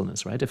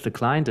resourcefulness, right? If the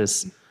client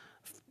is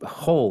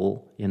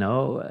whole,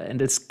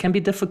 and it can be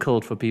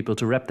difficult for people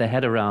to wrap their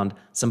head around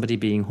somebody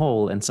being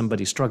whole and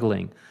somebody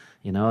struggling,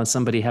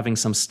 somebody having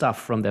some stuff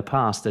from their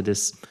past that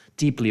is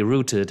deeply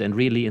rooted and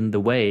really in the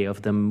way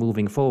of them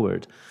moving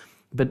forward.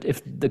 But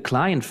if the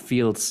client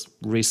feels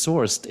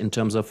resourced in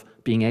terms of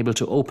being able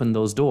to open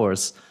those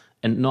doors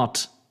and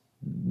not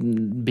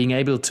being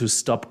able to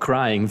stop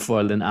crying for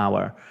an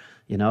hour,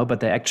 but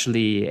they're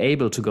actually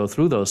able to go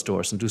through those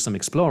doors and do some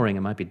exploring,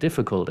 it might be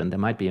difficult and there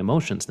might be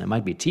emotions and there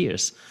might be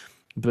tears.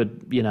 But,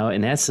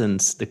 in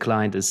essence, the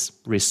client is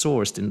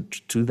resourced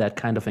into that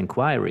kind of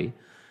inquiry.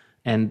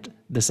 And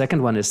the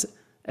second one is,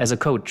 as a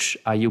coach,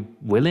 are you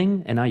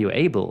willing and are you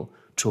able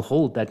to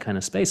hold that kind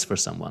of space for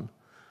someone?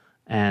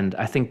 And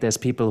I think there's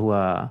people who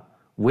are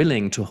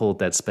willing to hold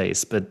that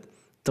space, but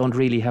don't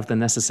really have the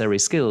necessary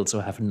skills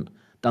or haven't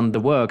done the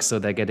work. So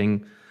they're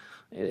getting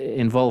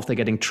involved, they're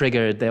getting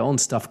triggered, their own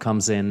stuff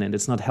comes in and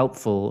it's not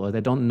helpful, or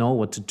they don't know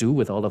what to do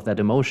with all of that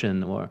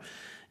emotion, or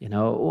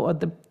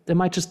they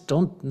might just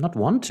not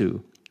want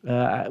to.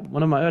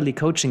 One of my early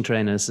coaching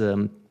trainers,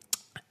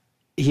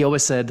 he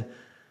always said,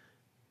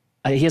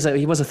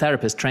 he was a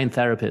therapist, trained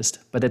therapist,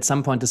 but at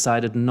some point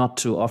decided not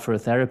to offer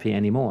therapy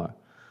anymore.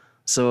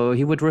 So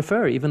he would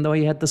refer, even though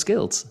he had the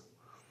skills.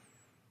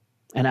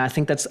 And I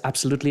think that's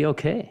absolutely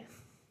okay.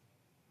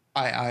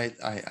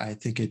 I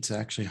think it's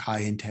actually high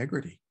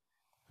integrity,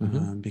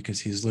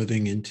 because he's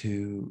living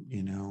into,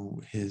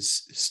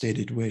 his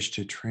stated wish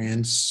to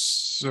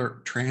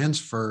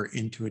transfer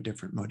into a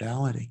different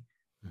modality.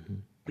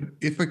 But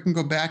if I can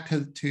go back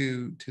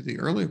to the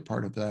earlier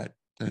part of that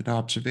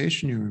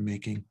observation you were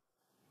making,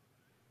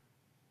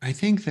 I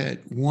think that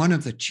one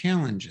of the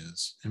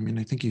challenges, I mean,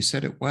 I think you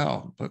said it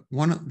well, but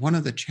one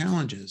of the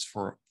challenges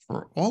for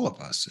all of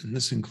us, and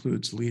this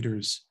includes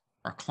leaders,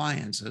 our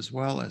clients, as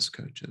well as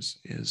coaches,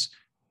 is,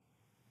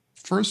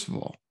 first of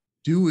all,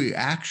 do we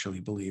actually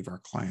believe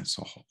our clients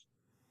are whole?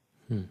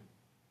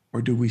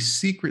 Or do we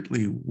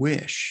secretly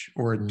wish,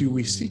 or do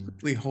we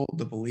secretly hold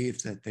the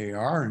belief that they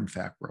are in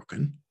fact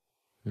broken,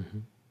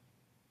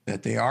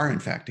 that they are in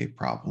fact a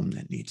problem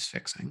that needs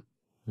fixing?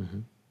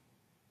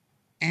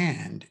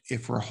 And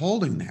if we're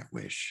holding that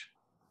wish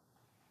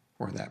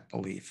or that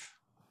belief,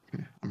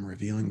 I'm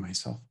revealing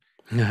myself,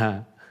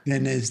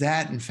 then is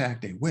that in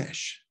fact a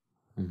wish?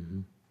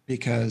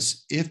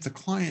 Because if the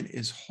client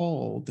is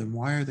whole, then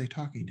why are they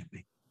talking to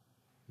me?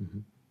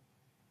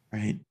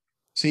 Right?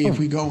 See, if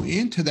we go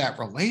into that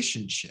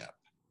relationship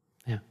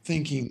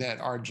thinking that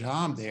our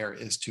job there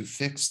is to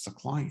fix the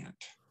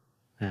client,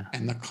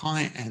 and the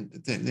client, and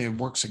it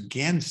works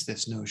against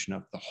this notion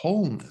of the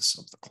wholeness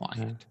of the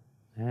client,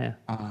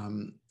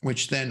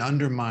 which then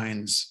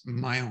undermines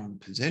my own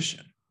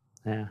position.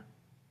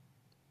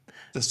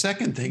 The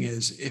second thing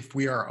is, if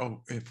we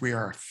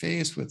are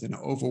faced with an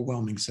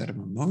overwhelming set of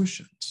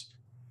emotions,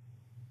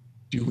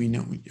 do we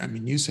know, I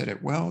mean, you said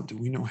it well, do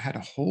we know how to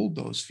hold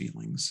those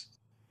feelings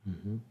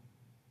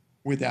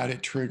without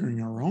it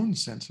triggering our own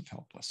sense of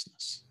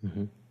helplessness?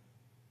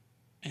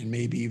 And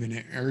maybe even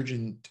an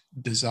urgent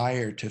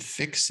desire to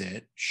fix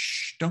it.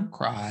 Shh, don't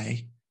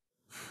cry,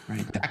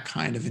 right? That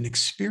kind of an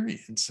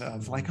experience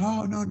of like,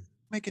 oh, no,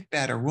 make it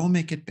better. We'll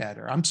make it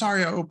better. I'm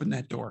sorry I opened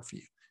that door for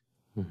you.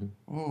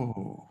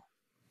 Oh,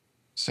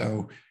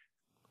 so,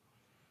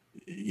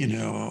 you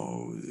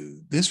know,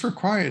 this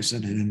requires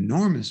an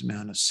enormous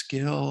amount of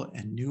skill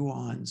and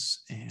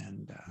nuance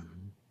and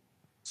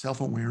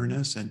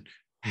self-awareness and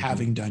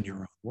having done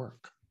your own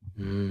work.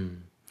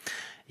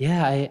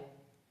 Yeah,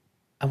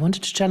 I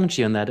wanted to challenge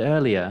you on that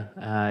earlier.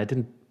 I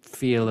didn't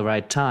feel the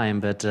right time,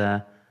 but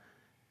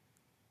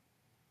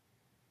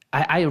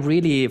I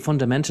really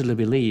fundamentally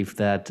believe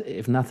that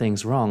if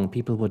nothing's wrong,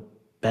 people would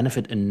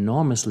benefit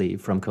enormously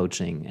from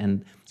coaching.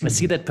 And I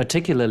see that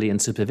particularly in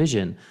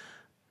supervision.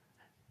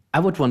 I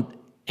would want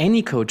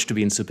any coach to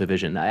be in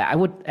supervision. I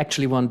would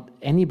actually want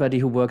anybody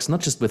who works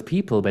not just with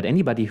people, but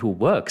anybody who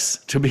works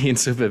to be in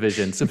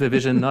supervision.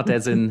 Supervision not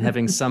as in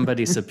having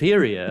somebody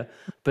superior,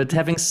 but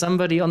having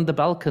somebody on the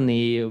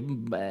balcony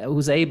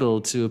who's able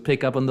to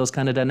pick up on those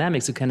kind of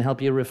dynamics, who can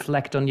help you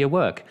reflect on your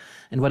work.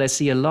 And what I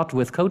see a lot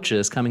with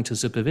coaches coming to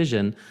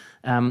supervision,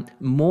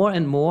 more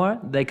and more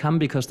they come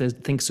because they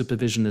think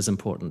supervision is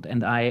important.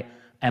 And I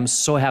am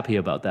so happy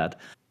about that.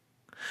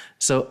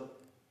 So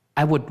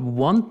I would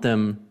want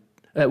them,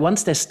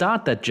 once they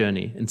start that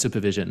journey in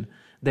supervision,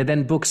 they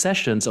then book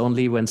sessions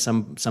only when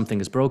something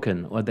is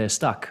broken, or they're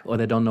stuck, or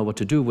they don't know what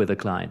to do with a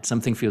client.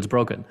 Something feels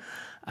broken.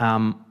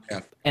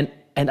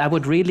 And I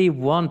would really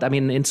want, I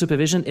mean, in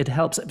supervision, it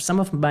helps. Some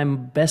of my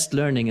best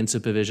learning in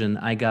supervision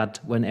I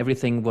got when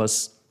everything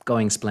was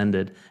going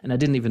splendid, and I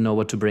didn't even know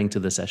what to bring to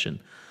the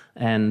session.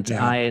 And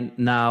I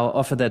now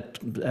offer that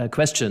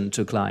question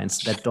to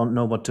clients that don't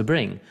know what to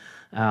bring.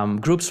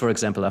 Groups, for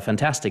example, are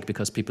fantastic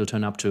because people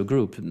turn up to a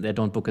group. They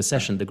don't book a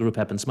session. The group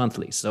happens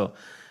monthly. So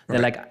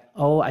they're like,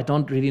 oh, I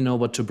don't really know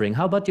what to bring.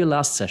 How about your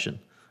last session?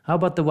 How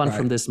about the one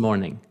from this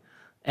morning?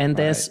 And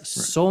there's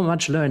so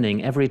much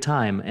learning every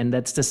time. And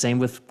that's the same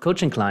with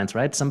coaching clients,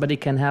 right? Somebody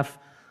can have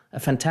a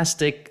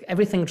fantastic,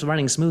 everything's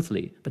running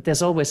smoothly, but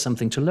there's always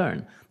something to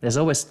learn. There's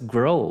always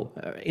grow,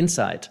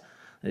 insight.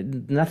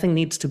 Nothing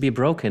needs to be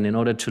broken in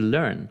order to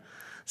learn.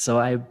 So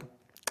I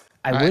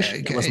wish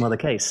it was more the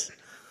case.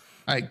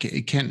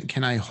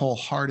 Can I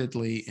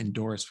wholeheartedly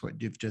endorse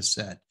what you've just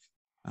said?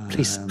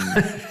 Please.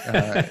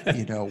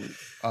 You know,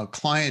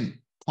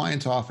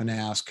 clients often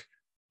ask,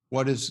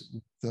 what is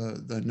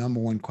the number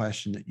one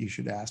question that you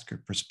should ask a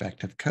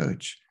prospective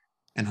coach?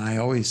 And I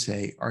always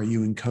say, are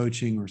you in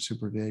coaching or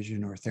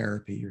supervision or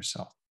therapy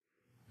yourself?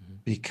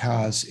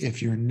 Because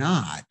if you're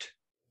not,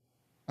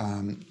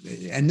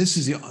 and this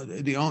is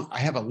I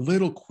have a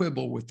little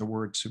quibble with the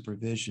word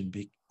supervision,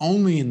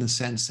 only in the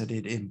sense that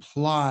it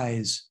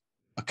implies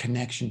a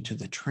connection to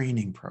the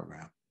training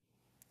program.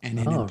 And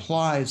it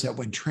implies that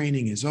when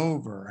training is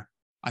over,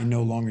 I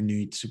no longer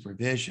need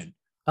supervision.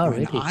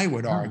 Really? I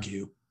would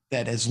argue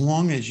that as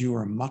long as you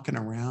are mucking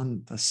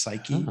around the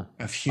psyche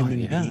of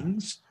human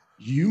beings,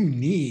 you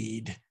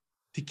need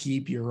to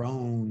keep your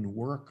own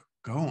work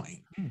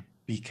going.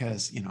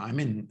 Because, you know,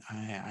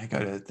 I go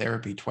to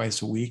therapy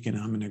twice a week, and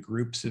I'm in a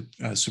group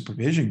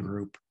supervision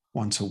group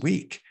once a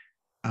week.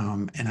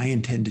 And I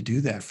intend to do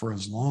that for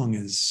as long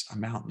as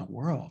I'm out in the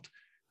world.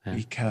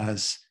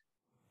 Because,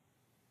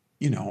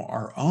 you know,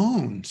 our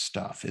own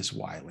stuff is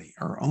wily.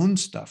 Our own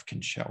stuff can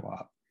show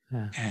up.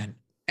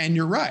 And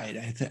you're right.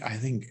 I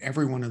think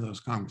every one of those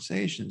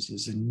conversations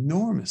is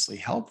enormously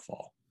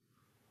helpful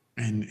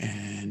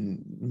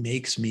and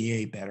makes me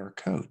a better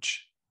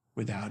coach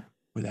without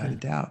a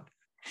doubt.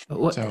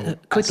 So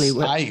quickly,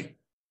 I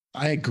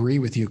agree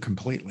with you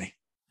completely.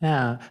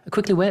 Yeah.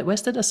 Quickly,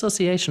 where's that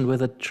association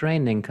with the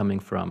training coming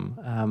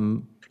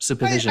from?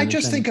 Supervision. I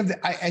just training. think of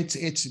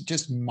it's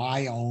just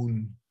my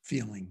own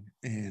feeling.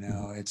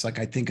 It's like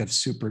I think of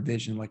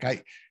supervision.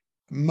 Like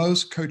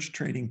most coach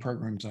training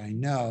programs I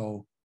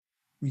know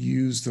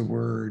use the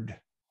word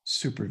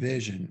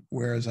supervision,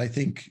 whereas I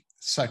think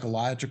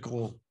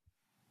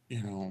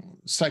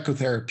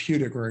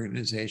psychotherapeutic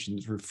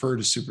organizations refer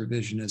to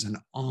supervision as an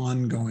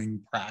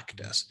ongoing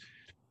practice.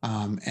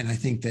 And I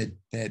think that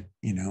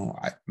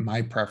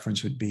my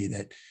preference would be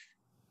that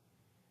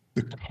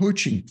the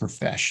coaching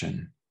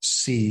profession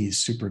sees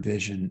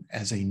supervision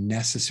as a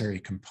necessary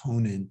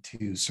component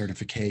to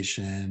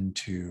certification,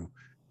 to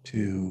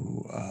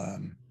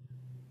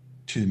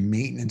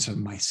maintenance of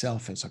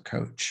myself as a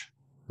coach.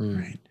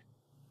 Right?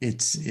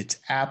 It's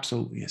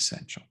absolutely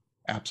essential.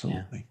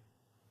 Absolutely.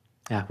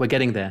 Yeah, we're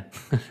getting there.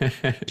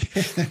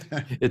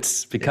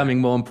 It's becoming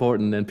more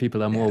important and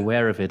people are more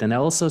aware of it. And I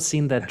also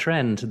seen that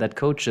trend that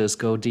coaches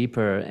go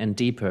deeper and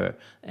deeper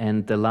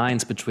and the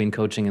lines between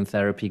coaching and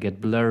therapy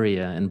get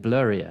blurrier and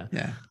blurrier.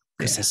 Yeah.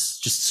 Because there's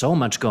just so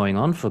much going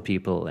on for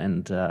people.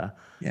 And,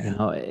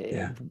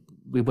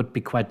 we would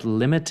be quite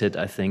limited,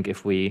 I think,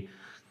 if we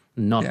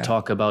not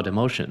talk about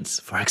emotions,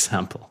 for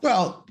example.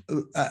 Well,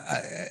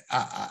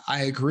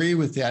 I agree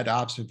with that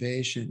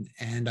observation.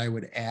 And I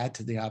would add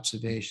to the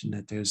observation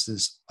that there's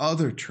this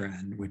other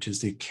trend, which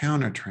is the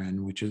counter trend,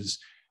 which is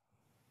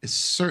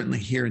certainly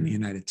here in the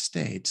United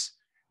States,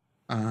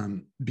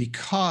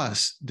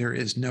 because there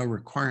is no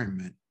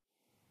requirement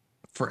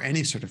for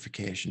any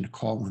certification to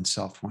call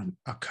oneself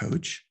a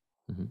coach.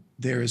 Mm-hmm.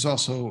 There is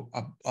also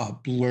a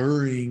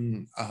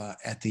blurring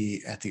at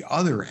the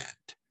other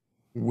end,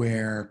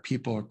 where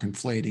people are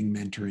conflating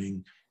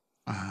mentoring,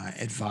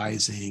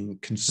 advising,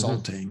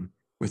 consulting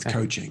with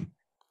coaching,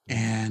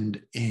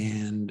 and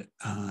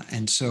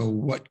so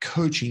what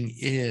coaching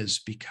is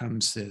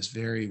becomes this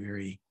very,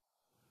 very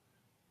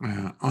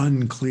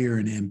unclear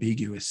and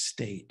ambiguous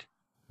state,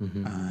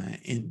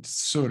 in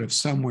sort of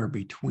somewhere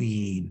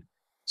between,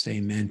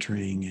 say,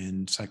 mentoring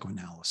and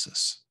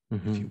psychoanalysis,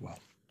 if you will.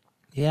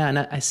 Yeah, and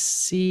I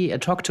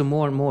talk to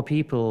more and more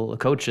people,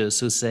 coaches,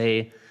 who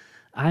say,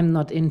 I'm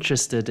not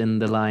interested in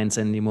the lines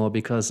anymore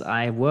because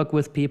I work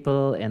with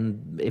people,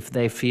 and if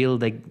they feel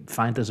they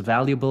find this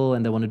valuable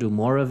and they want to do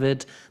more of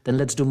it, then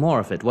let's do more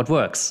of it. What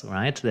works,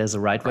 right? There's a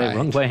right way,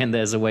 wrong way, and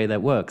there's a way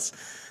that works.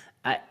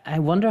 I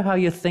wonder how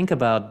you think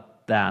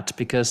about that,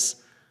 because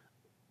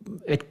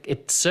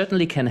it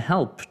certainly can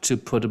help to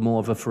put more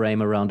of a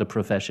frame around a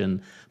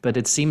profession, but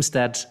it seems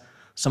that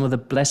some of the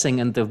blessing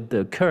and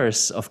the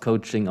curse of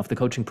coaching, of the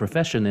coaching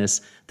profession,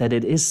 is that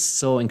it is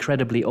so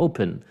incredibly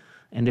open.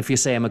 And if you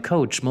say I'm a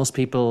coach, most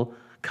people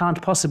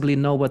can't possibly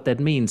know what that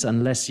means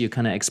unless you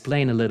kind of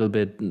explain a little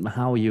bit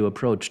how you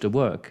approach the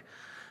work.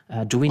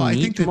 Do we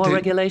need more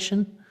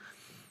regulation?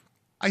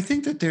 I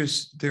think that there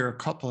are a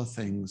couple of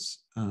things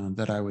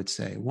that I would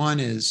say. One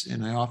is,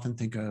 and I often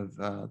think of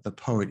the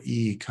poet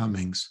E.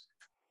 Cummings,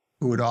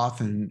 who would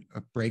often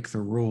break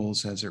the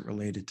rules as it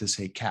related to,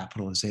 say,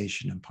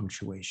 capitalization and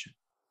punctuation.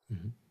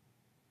 Mm-hmm.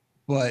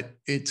 But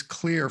it's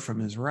clear from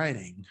his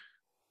writing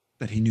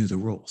that he knew the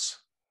rules.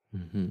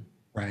 Mm-hmm.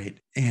 Right.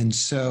 And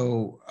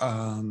so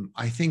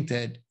I think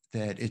that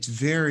it's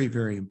very,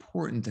 very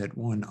important that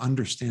one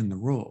understand the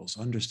rules,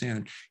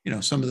 understand,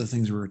 some of the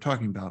things we were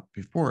talking about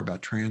before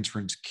about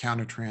transference,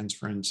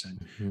 countertransference,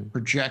 and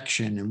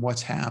projection and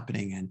what's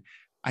happening. And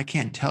I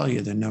can't tell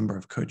you the number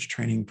of coach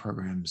training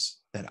programs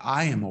that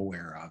I am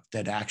aware of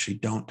that actually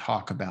don't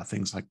talk about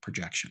things like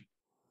projection.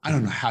 I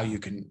don't know how you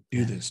can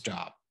do this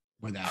job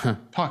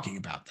without talking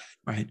about that.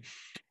 Right.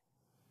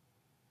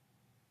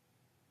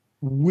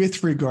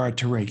 With regard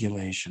to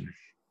regulation,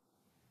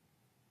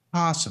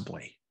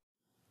 possibly,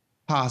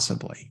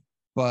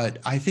 but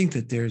I think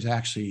that there's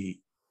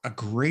actually a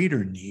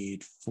greater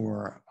need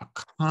for a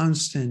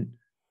constant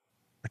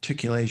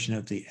articulation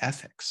of the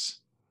ethics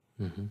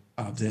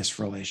of this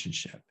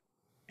relationship.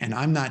 And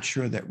I'm not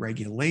sure that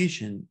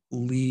regulation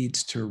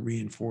leads to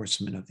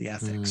reinforcement of the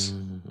ethics.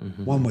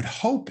 One would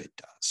hope it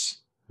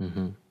does,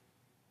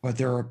 but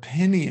there are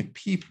plenty of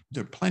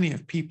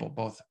people,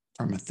 both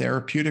from a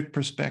therapeutic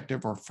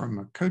perspective or from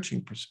a coaching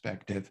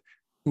perspective,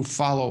 who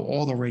follow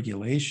all the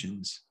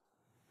regulations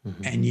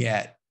and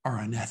yet are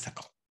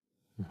unethical.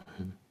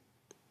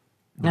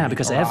 Yeah,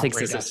 because ethics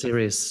is a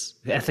series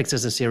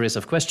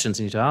of questions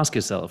you need to ask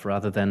yourself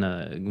rather than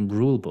a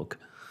rule book.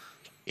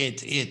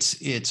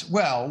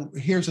 Well,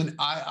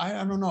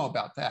 I don't know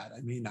about that. I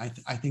mean,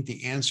 I think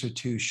the answer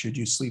to should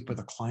you sleep with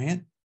a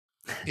client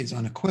is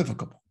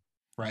unequivocal,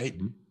 right?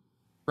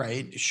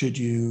 Right? Should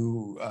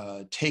you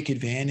take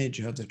advantage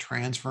of the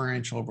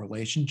transferential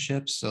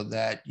relationships so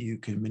that you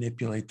can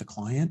manipulate the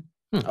client?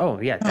 Oh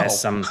yeah, there's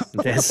some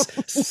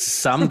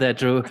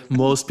that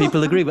most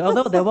people agree with.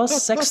 Although there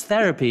was sex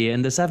therapy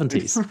in the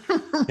 70s,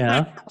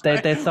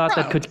 they thought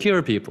that could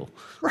cure people.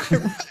 Right.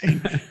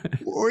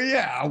 Well,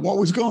 yeah, what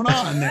was going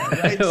on there?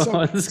 Right.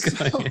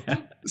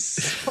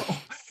 So,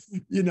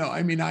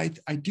 I mean, I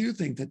do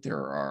think that there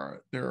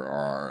are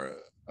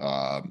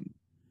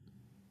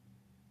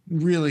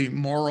really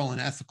moral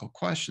and ethical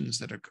questions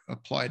that are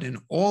applied in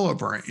all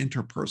of our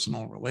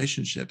interpersonal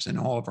relationships and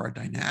all of our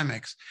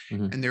dynamics.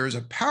 Mm-hmm. And there is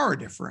a power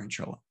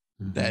differential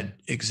that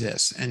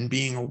exists, and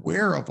being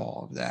aware of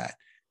all of that.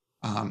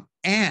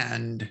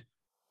 And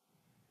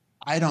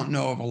I don't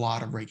know of a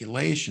lot of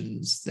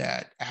regulations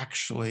that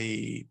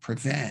actually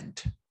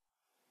prevent,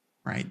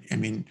 right? I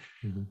mean,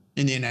 in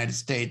the United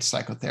States,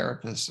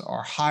 psychotherapists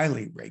are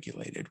highly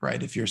regulated,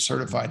 right? If you're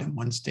certified in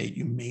one state,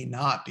 you may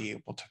not be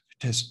able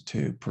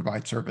to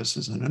provide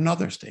services in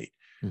another state,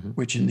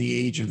 which in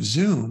the age of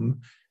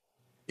Zoom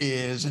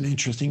is an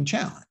interesting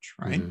challenge,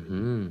 right?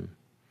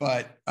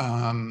 But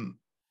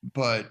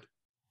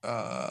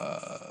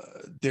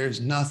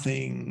there's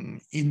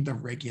nothing in the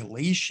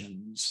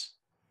regulations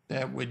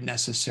that would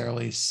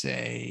necessarily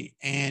say,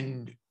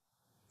 and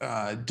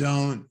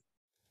don't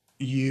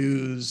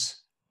use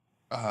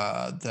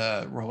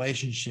the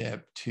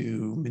relationship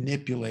to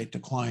manipulate the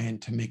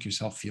client to make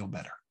yourself feel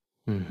better,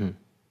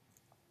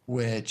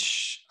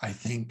 which I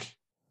think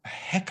a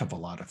heck of a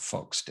lot of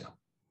folks do.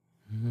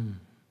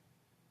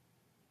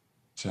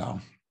 So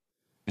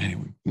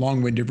anyway,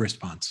 long-winded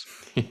response.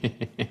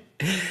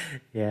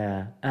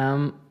 Yeah.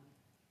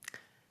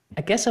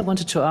 I guess I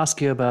wanted to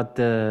ask you about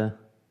the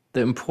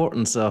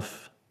importance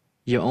of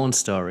your own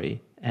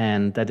story,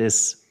 and that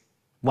is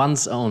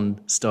one's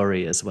own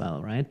story as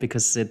well, right?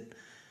 Because it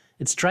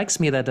strikes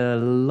me that a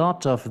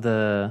lot of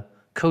the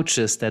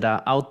coaches that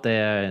are out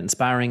there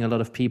inspiring a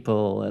lot of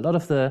people, a lot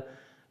of the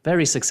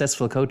very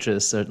successful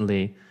coaches,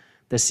 certainly,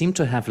 they seem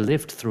to have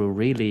lived through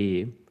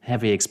really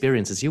heavy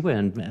experiences. You were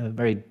in a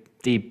very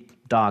deep,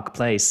 dark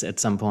place at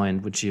some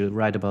point, which you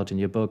write about in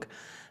your book.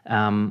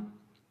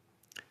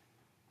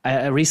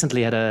 I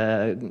recently had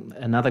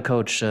another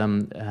coach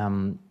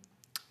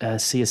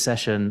see a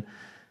session,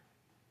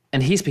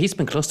 and he's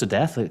been close to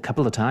death a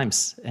couple of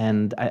times.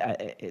 And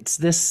it's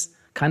this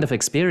kind of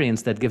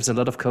experience that gives a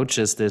lot of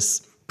coaches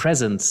this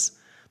presence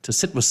to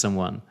sit with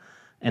someone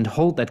and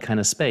hold that kind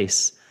of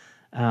space.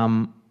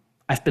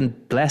 I've been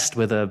blessed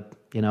with a,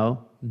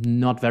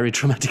 not very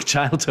traumatic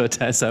childhood,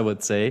 as I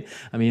would say.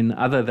 I mean,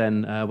 other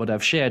than what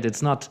I've shared,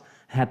 it's not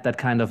had that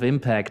kind of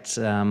impact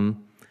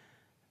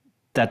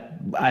that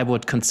I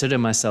would consider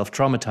myself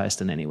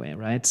traumatized in any way,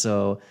 right?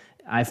 So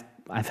I've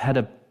had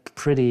a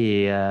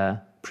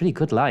pretty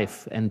good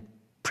life, and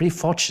pretty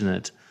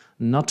fortunate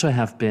not to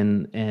have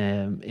been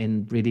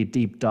in really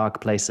deep,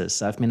 dark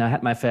places. I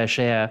had my fair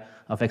share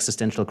of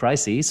existential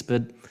crises,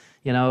 but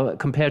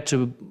compared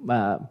to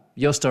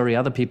your story,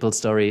 other people's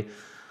story,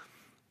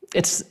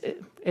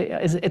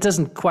 it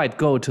doesn't quite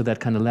go to that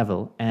kind of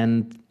level.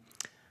 And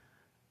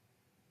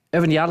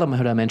Erwin Yalom,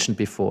 who I mentioned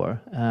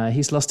before,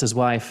 he's lost his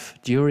wife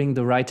during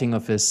the writing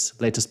of his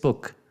latest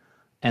book,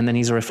 and then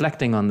he's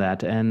reflecting on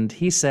that. And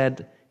he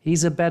said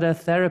he's a better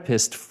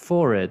therapist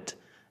for it,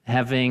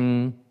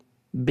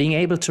 being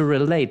able to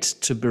relate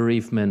to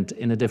bereavement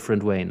in a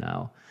different way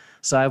now.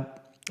 So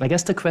I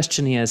guess the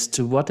question here is,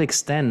 to what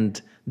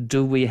extent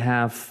do we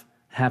have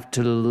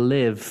to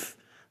live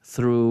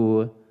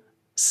through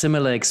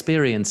similar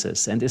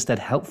experiences? And is that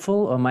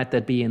helpful, or might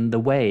that be in the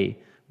way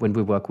when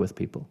we work with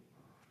people?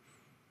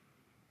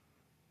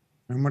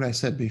 And what I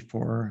said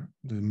before,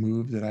 the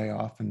move that I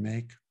often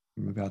make,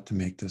 I'm about to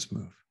make this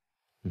move.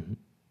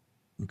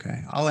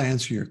 Okay, I'll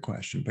answer your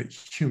question, but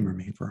humor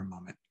me for a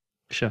moment.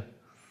 Sure.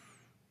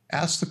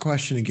 Ask the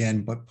question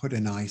again, but put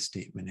an I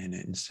statement in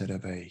it instead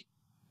of a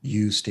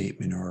you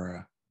statement or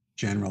a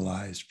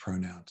generalized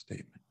pronoun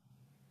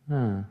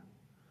statement.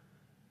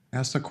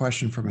 Ask the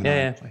question from an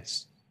I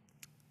place.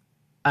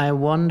 I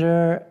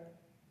wonder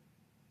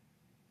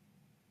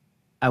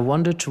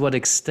to what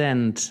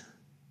extent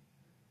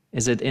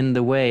is it in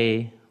the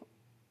way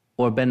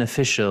or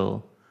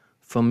beneficial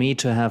for me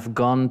to have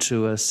gone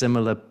to a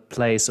similar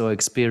place or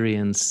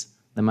experience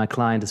that my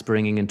client is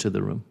bringing into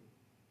the room?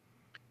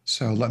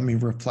 So let me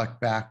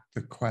reflect back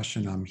the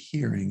question I'm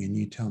hearing, and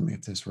you tell me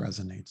if this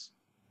resonates.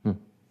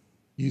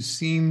 You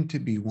seem to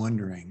be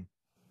wondering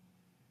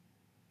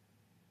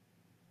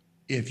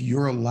if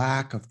your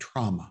lack of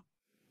trauma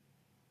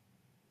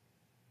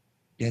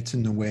gets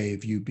in the way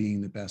of you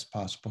being the best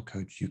possible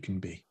coach you can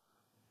be.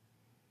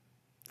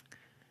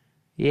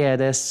 Yeah,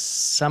 there's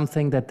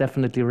something that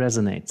definitely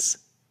resonates.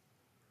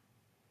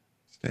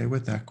 Stay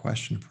with that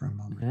question for a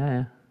moment.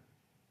 Yeah.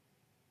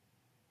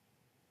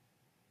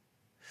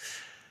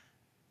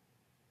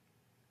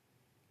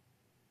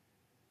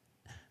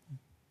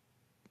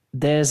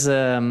 There's,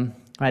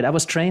 right, I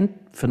was trained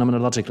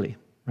phenomenologically,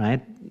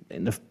 right,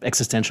 in the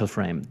existential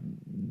frame.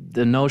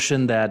 The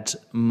notion that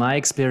my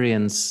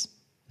experience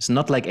is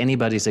not like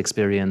anybody's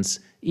experience,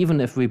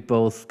 even if we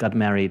both got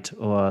married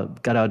or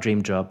got our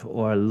dream job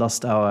or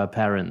lost our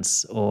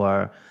parents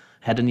or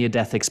had a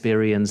near-death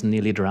experience,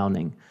 nearly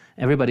drowning.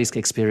 Everybody's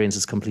experience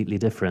is completely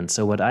different.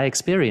 So what I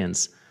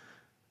experience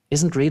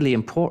isn't really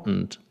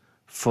important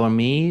for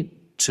me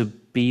to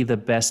be the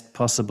best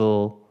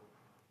possible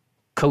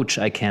coach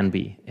I can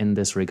be in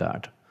this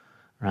regard,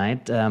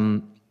 right?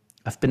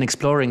 I've been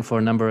exploring for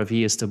a number of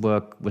years to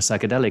work with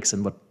psychedelics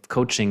and what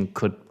coaching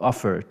could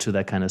offer to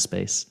that kind of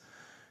space.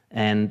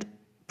 And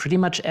pretty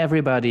much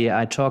everybody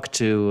I talk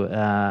to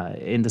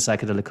in the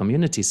psychedelic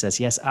community says,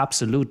 yes,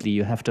 absolutely,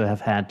 you have to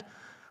have had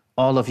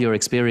all of your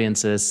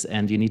experiences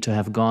and you need to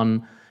have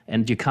gone,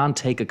 and you can't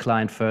take a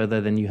client further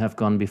than you have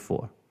gone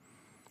before.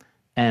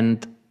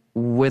 And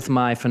with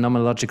my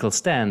phenomenological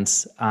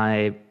stance,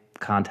 I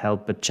can't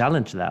help but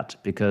challenge that,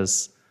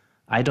 because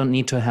I don't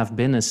need to have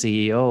been a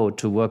CEO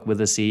to work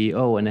with a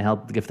CEO and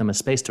help give them a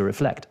space to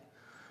reflect,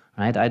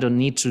 right? I don't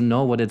need to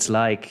know what it's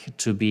like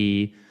to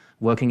be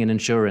working in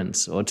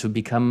insurance or to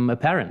become a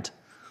parent.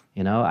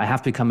 You know, I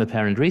have become a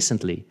parent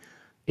recently.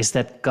 Is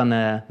that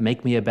gonna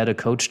make me a better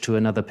coach to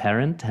another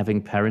parent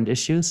having parent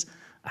issues?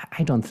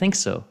 I don't think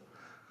so,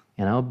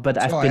 you know, but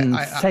So I've been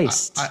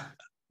faced.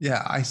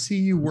 Yeah, I see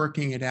you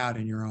working it out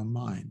in your own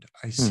mind.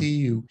 I see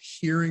you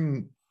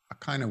hearing a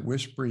kind of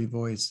whispery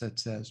voice that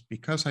says,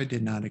 because I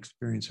did not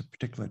experience a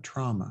particular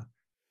trauma,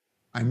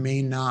 I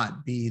may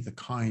not be the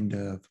kind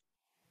of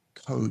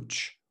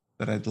coach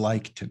that I'd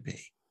like to be.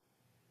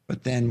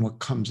 But then what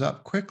comes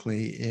up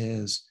quickly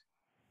is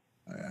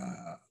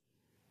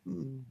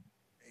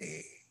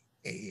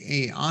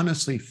a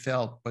honestly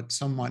felt but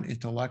somewhat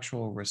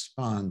intellectual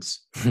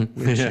response,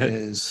 which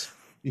is,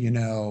 you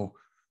know,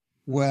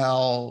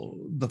 well,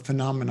 the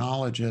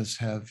phenomenologists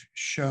have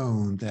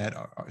shown that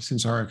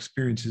since our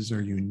experiences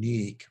are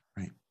unique,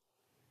 right?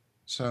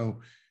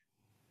 So,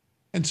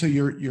 and so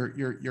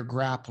you're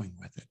grappling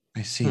with it.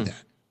 I see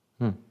that.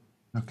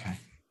 Okay.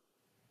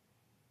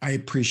 I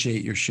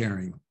appreciate your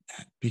sharing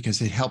that,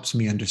 because it helps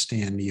me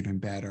understand even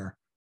better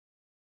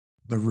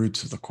the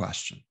roots of the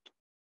question,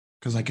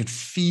 because I could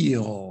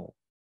feel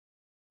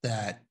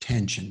that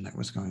tension that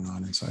was going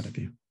on inside of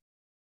you.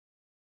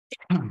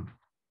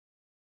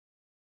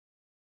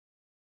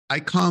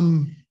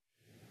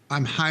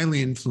 I'm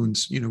highly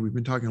influenced. You know, we've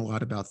been talking a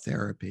lot about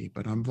therapy,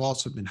 but I've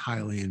also been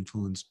highly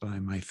influenced by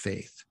my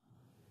faith,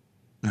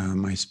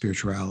 my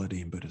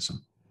spirituality in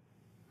Buddhism.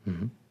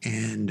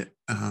 And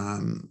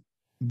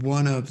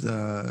one of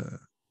the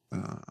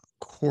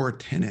core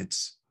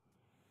tenets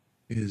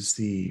is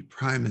the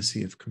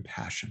primacy of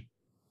compassion.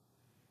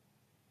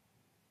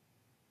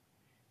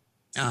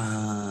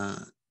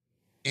 And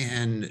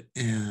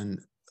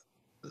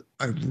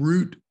a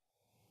root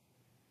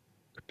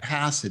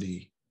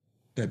capacity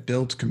that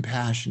builds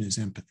compassion is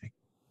empathy,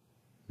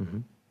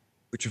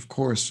 which of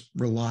course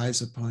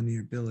relies upon the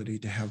ability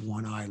to have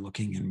one eye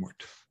looking inward,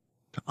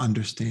 to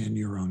understand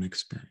your own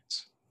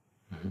experience,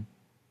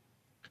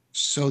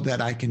 so that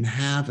I can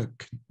have a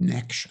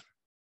connection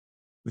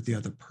with the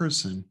other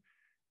person,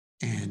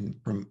 and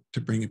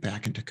to bring it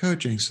back into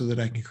coaching, so that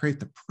I can create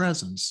the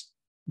presence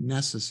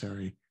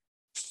necessary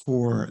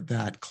for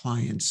that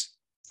client's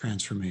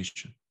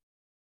transformation.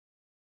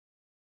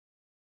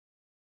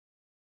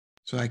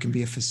 So I can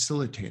be a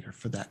facilitator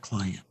for that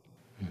client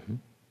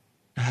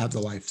to have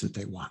the life that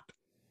they want.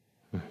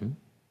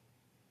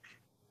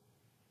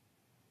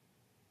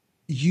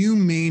 You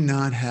may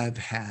not have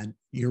had,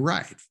 you're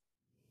right,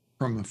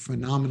 from a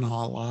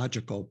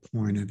phenomenological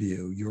point of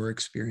view, your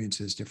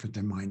experience is different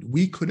than mine.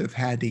 We could have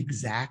had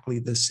exactly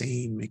the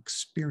same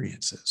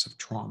experiences of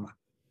trauma,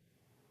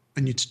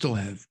 and you'd still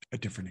have a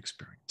different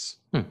experience.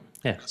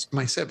 Yes.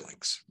 My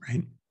siblings,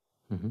 right?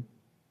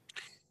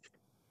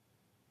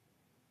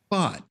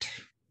 But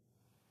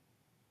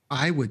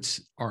I would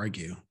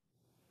argue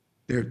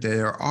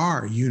there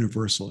are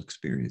universal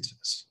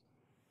experiences.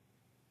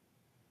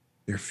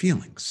 They're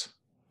feelings.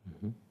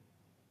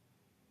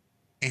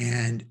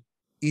 And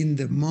in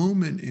the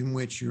moment in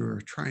which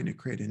you're trying to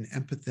create an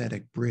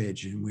empathetic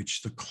bridge in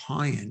which the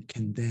client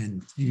can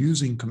then,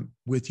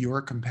 with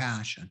your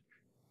compassion,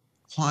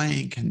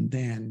 client can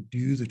then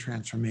do the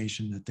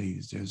transformation that they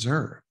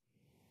deserve,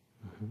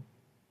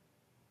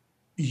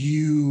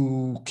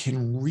 you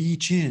can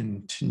reach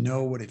in to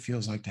know what it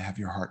feels like to have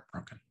your heart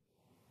broken,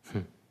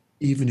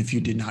 even if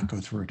you did not go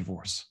through a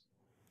divorce.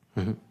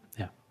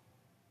 Yeah.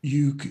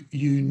 You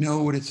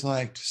know what it's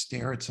like to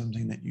stare at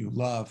something that you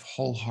love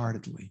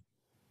wholeheartedly,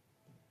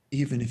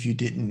 even if you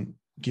didn't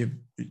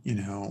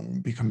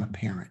become a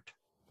parent.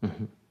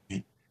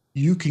 Right?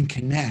 You can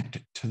connect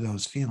to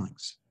those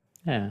feelings.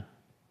 Yeah.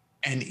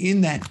 And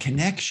in that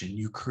connection,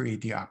 you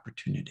create the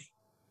opportunity.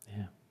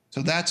 Yeah.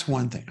 So that's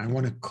one thing. I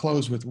want to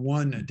close with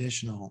one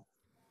additional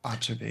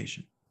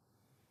observation.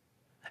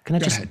 Can I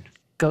Go just ahead.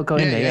 go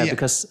in there? Yeah,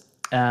 because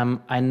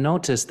I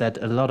noticed that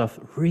a lot of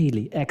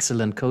really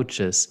excellent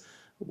coaches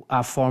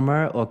are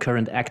former or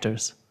current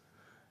actors.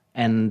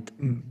 And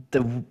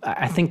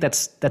I think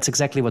that's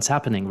exactly what's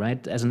happening,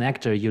 right? As an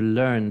actor, you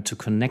learn to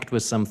connect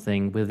with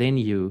something within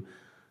you,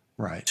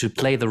 right, to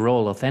play the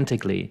role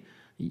authentically.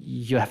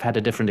 You have had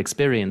a different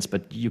experience,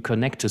 but you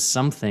connect to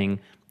something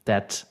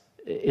that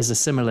is a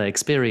similar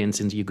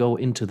experience, and you go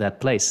into that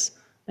place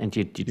and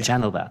you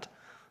channel that.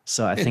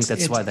 So I think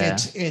that's why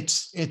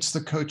it's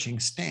the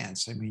coaching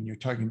stance. I mean, you're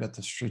talking about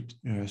the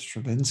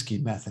Stravinsky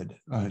method,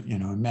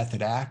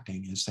 method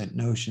acting, is that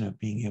notion of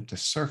being able to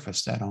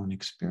surface that own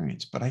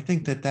experience. But I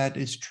think that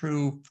is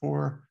true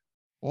for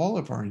all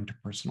of our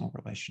interpersonal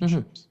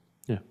relationships.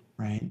 Yeah.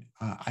 Right.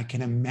 I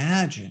can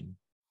imagine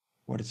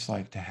what it's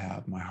like to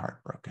have my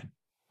heart broken.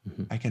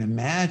 Mm-hmm. I can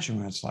imagine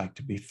what it's like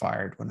to be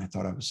fired when I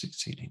thought I was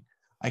succeeding.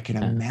 I can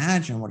Yeah.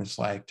 imagine what it's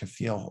like to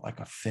feel like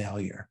a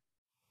failure.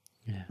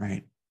 Yeah.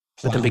 Right.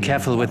 But then be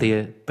careful with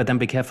the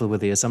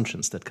the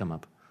assumptions that come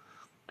up.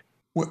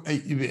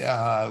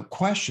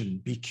 Question,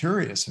 be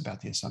curious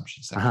about the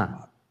assumptions that Uh-huh. come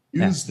up.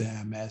 Use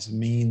them as a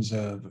means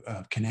of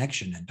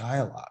connection and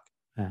dialogue.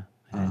 Yeah.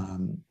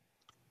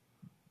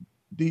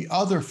 The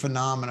other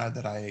phenomena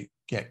that I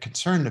get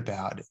concerned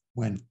about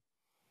when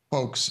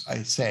folks,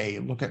 I say,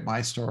 look at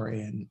my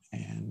story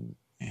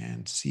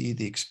and see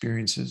the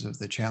experiences of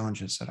the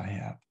challenges that I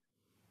have,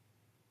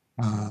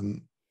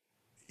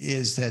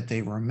 is that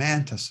they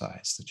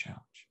romanticize the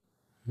challenge.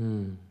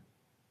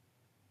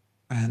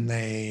 And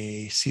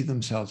they see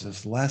themselves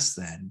as less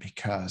than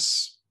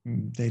because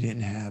they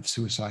didn't have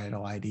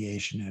suicidal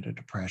ideation at a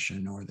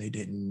depression, or they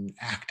didn't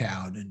act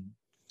out in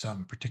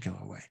some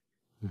particular way.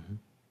 Mm-hmm.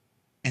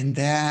 And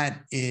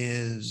that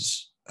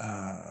is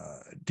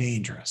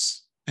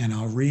dangerous. And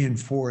I'll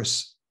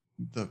reinforce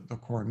the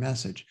core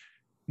message.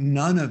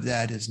 None of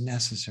that is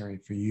necessary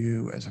for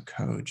you as a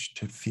coach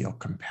to feel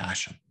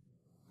compassion.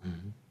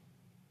 Mm-hmm.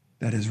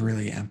 That is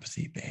really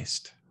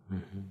empathy-based.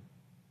 Mm-hmm.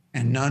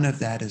 And none of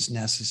that is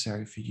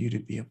necessary for you to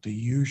be able to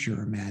use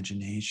your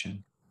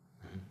imagination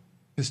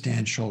to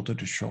stand shoulder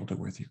to shoulder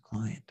with your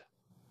client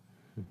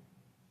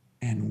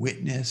and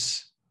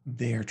witness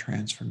their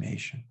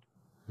transformation.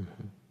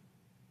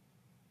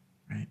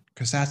 Right?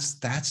 Because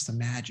that's the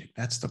magic.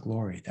 That's the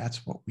glory.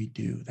 That's what we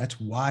do. That's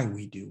why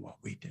we do what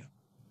we do.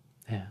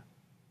 Yeah.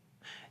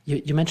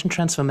 You mentioned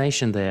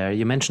transformation there.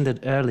 You mentioned it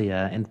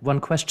earlier. And one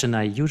question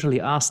I usually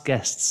ask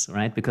guests,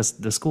 right? Because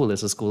the school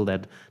is a school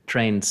that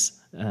trains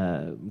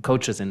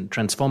coaches in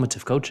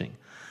transformative coaching.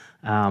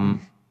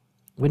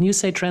 When you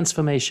say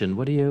transformation,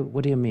 what do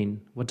you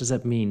mean? What does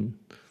that mean?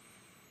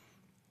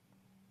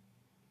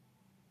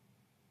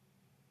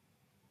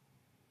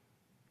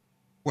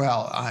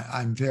 Well,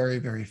 I'm very,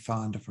 very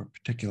fond of a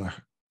particular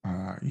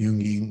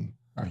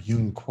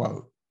Jung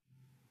quote,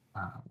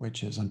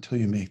 which is, until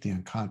you make the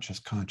unconscious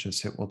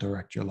conscious, it will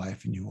direct your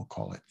life and you will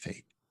call it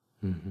fate.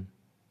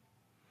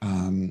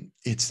 Mm-hmm.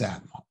 It's that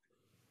moment.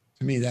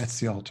 To me, that's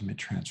the ultimate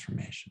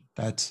transformation.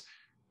 That's,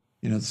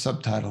 the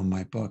subtitle of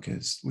my book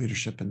is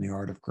Leadership and the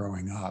Art of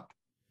Growing Up.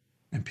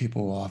 And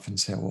people will often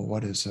say, well,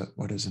 what is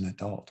an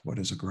adult? What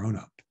is a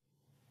grown-up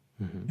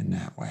in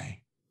that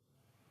way?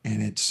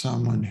 And it's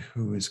someone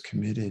who is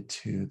committed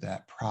to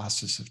that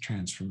process of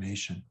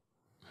transformation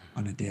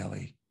on a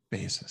daily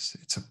basis.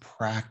 It's a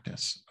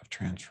practice of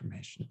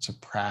transformation. It's a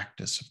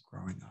practice of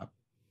growing up.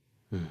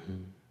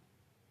 Mm-hmm.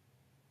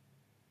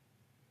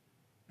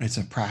 It's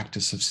a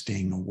practice of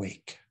staying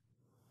awake.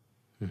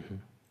 Mm-hmm.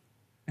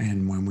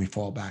 And when we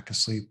fall back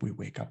asleep, we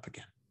wake up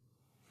again.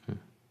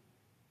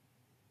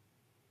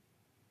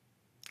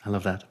 I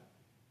love that.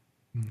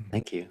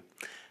 Thank you.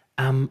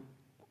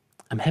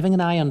 I'm having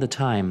an eye on the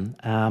time.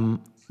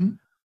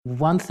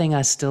 One thing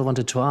I still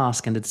wanted to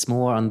ask, and it's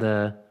more on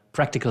the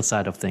practical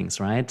side of things,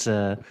 right?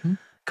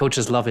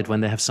 Coaches love it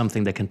when they have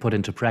something they can put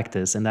into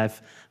practice. And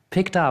I've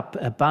picked up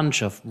a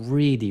bunch of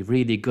really,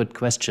 really good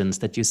questions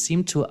that you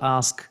seem to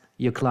ask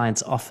your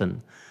clients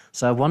often.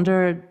 So I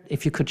wonder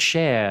if you could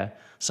share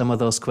some of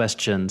those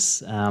questions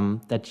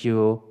that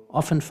you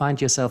often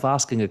find yourself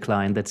asking a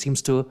client that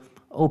seems to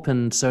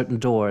open certain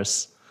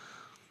doors.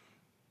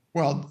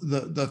 Well,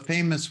 the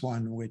famous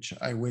one, which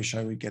I wish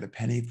I would get a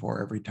penny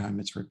for every time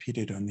it's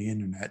repeated on the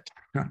internet,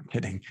 I'm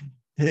kidding,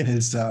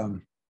 is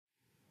how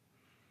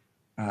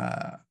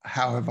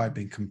have I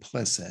been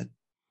complicit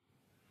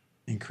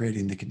in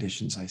creating the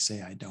conditions I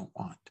say I don't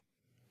want?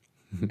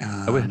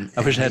 I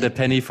wish I had a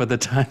penny for the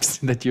times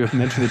that you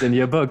mentioned it in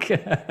your book.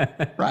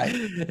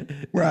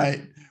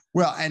 Right.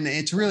 Well, and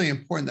it's really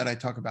important that I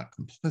talk about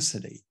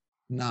complicity,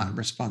 not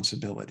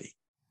responsibility.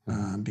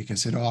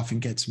 Because it often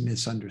gets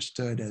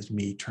misunderstood as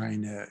me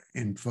trying to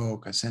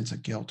invoke a sense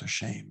of guilt or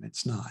shame.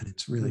 It's not.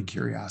 It's really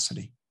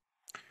curiosity.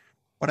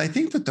 But I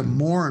think that the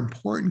more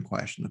important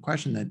question, the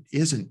question that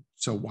isn't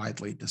so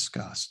widely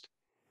discussed,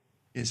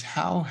 is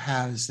how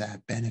has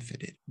that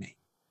benefited me?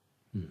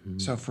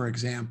 So, for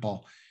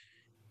example,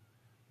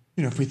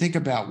 if we think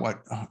about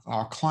what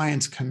our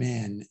clients come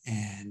in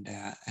and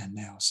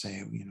they'll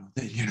say,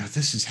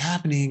 this is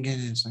happening again,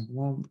 and it's like,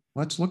 well,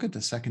 let's look at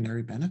the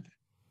secondary benefit.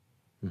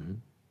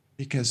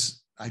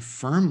 Because I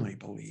firmly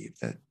believe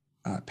that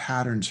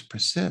patterns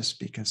persist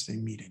because they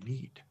meet a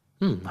need.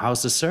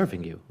 How's this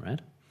serving you, right?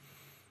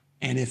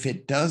 And if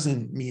it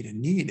doesn't meet a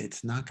need,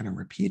 it's not going to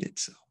repeat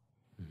itself.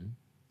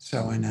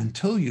 So, and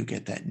until you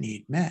get that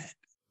need met,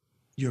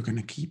 you're going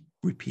to keep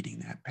repeating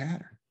that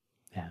pattern.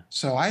 Yeah.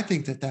 So I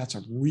think that that's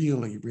a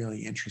really, really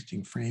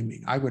interesting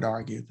framing. I would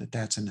argue that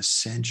that's an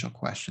essential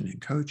question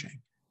in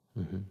coaching.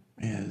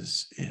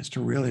 Is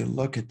to really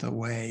look at the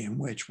way in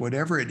which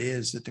whatever it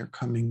is that they're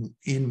coming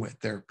in with,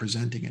 their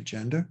presenting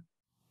agenda,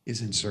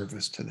 is in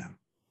service to them.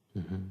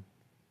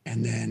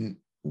 And then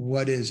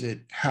what is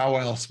it, how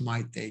else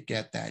might they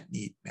get that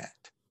need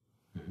met,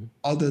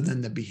 other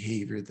than the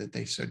behavior that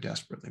they so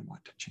desperately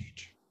want to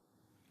change?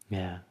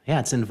 Yeah. Yeah.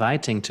 It's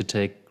inviting to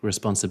take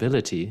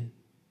responsibility.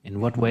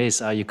 In what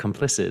ways are you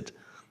complicit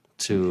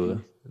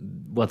to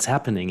what's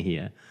happening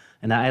here?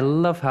 And I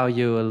love how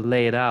you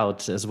lay it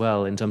out as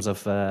well in terms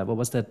of what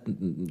was that?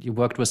 You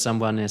worked with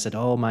someone and said,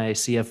 "Oh, my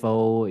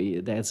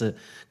CFO, there's a The head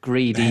of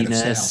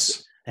greediness."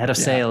 sales. Head of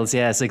Yeah. sales,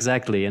 yes,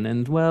 exactly.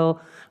 And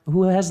well,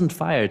 who hasn't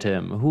fired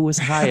him? Who has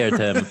hired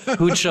him?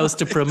 Who chose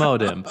to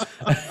promote him?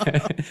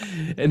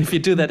 And if you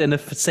do that in a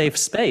safe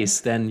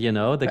space, then,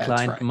 the That's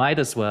client right. might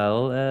as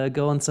well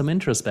go on some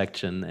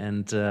introspection.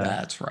 And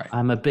That's right.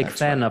 I'm a big That's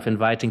fan right. of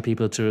inviting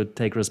people to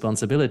take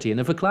responsibility. And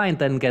if a client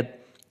then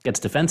gets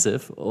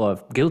defensive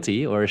or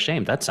guilty or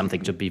ashamed, that's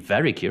something to be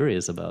very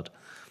curious about.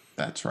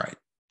 That's right.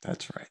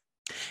 That's right.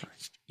 That's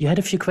right. You had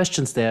a few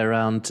questions there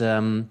around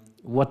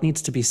what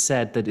needs to be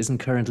said that isn't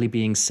currently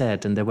being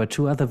said, and there were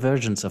two other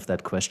versions of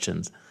that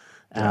question.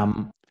 Yeah.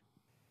 Well,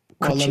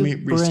 Could let you me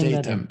bring restate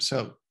that them. in?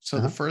 So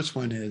the first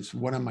one is,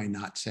 what am I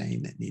not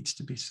saying that needs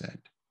to be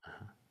said?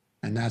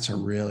 And that's a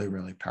really,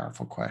 really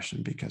powerful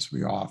question, because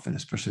we often,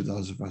 especially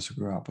those of us who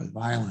grew up with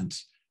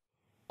violence,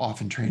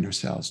 often train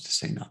ourselves to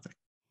say nothing.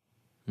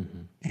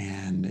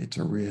 And it's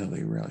a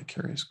really, really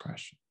curious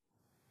question.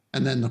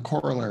 And then the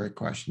corollary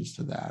questions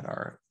to that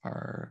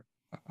are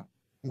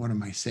what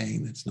am I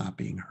saying that's not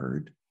being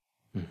heard?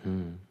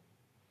 And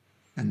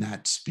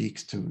that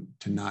speaks to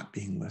not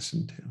being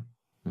listened to.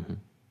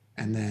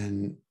 And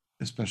then,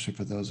 especially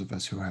for those of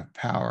us who have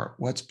power,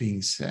 what's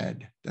being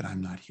said that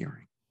I'm not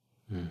hearing?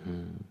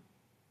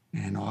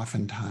 And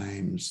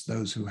oftentimes,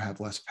 those who have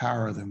less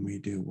power than we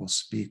do will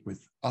speak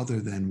with other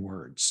than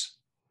words.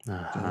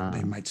 So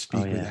they might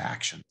speak with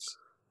actions.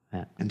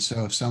 Yeah. And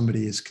so if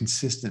somebody is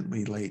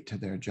consistently late to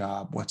their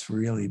job, what's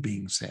really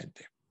being said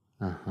there?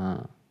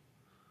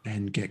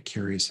 And get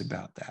curious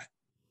about that.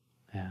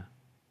 Yeah.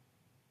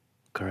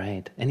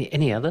 Great.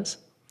 Any others?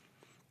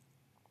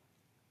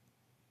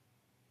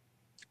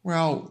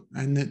 Well,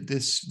 and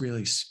this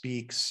really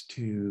speaks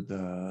to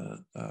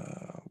the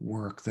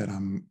work that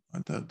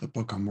the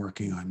book I'm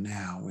working on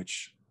now,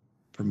 which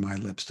From My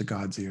Lips to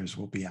God's Ears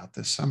will be out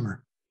this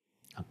summer.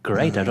 Oh,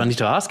 great. I don't need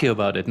to ask you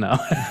about it now.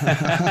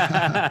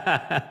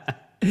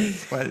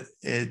 But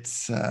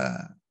it's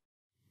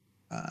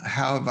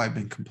how have I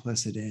been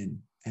complicit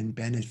in and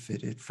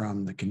benefited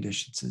from the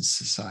conditions in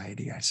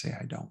society I say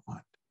I don't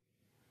want?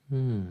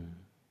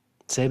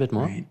 Say a bit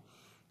more. Right?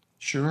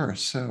 Sure.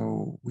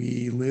 So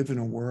we live in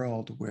a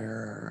world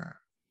where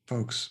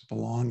folks'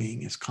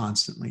 belonging is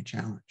constantly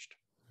challenged,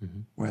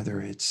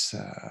 whether it's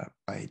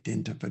by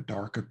dint of a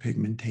darker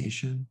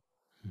pigmentation,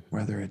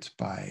 whether it's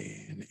by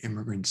an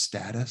immigrant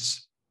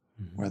status,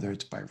 whether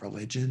it's by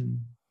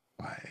religion,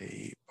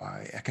 by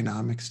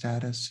economic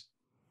status.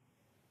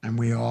 And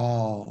we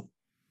all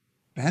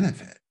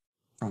benefit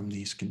from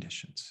these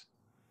conditions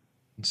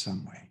in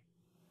some way.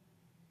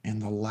 And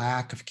the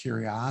lack of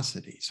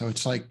curiosity. So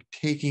it's like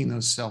taking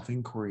those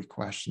self-inquiry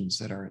questions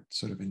that are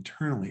sort of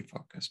internally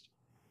focused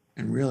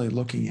and really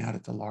looking out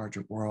at the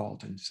larger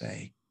world and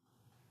say,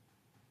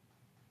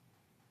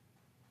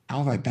 how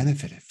have I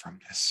benefited from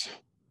this?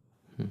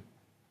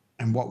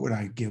 And what would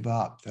I give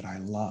up that I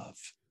love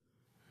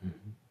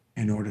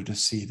in order to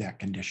see that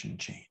condition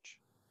change?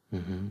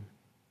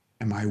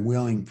 Am I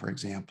willing, for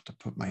example, to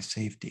put my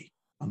safety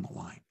on the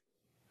line?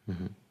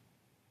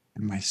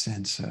 And my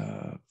sense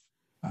of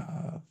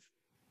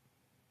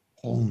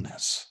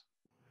wholeness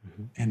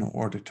in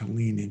order to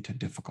lean into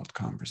difficult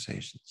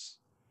conversations?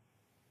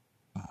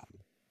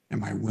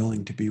 Am I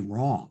willing to be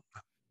wrong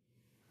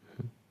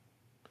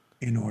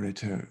in order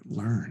to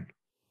learn?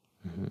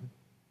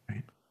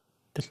 Right?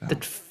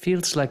 That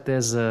feels like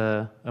there's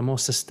a more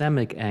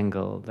systemic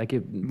angle. Like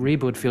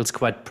Reboot feels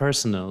quite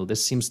personal.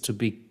 This seems to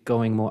be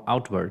going more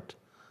outward.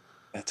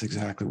 That's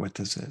exactly what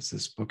this is.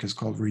 This book is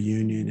called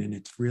Reunion, and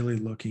it's really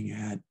looking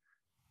at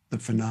the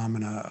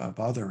phenomena of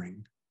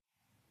othering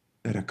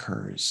that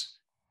occurs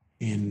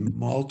in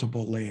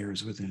multiple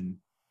layers within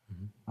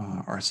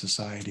our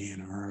society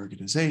and our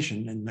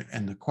organization.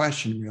 And the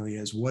question really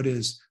is, what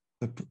is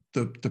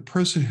the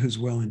person who's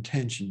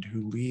well-intentioned,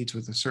 who leads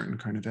with a certain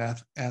kind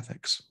of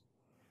ethics?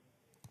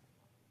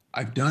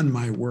 I've done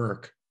my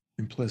work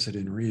implicit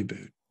in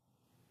Reboot.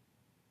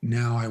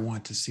 Now I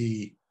want to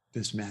see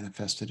this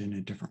manifested in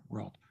a different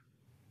world.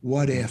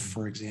 What if,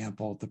 for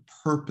example, the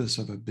purpose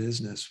of a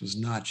business was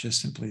not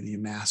just simply the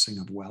amassing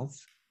of wealth,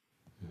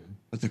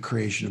 but the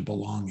creation of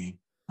belonging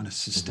on a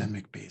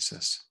systemic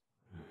basis?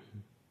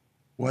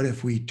 What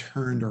if we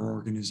turned our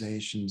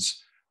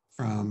organizations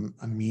from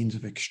a means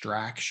of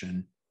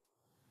extraction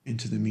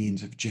into the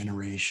means of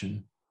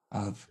generation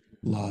of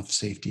love,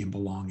 safety, and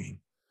belonging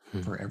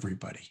for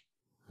everybody?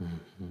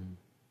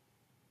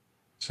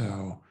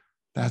 So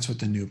that's what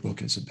the new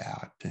book is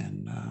about.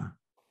 And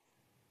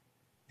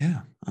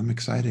yeah, I'm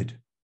excited.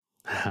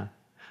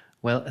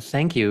 Well,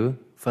 thank you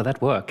for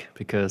that work,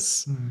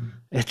 because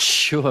it's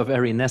sure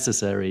very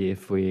necessary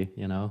if we,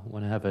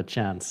 want to have a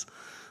chance.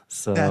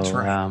 So that's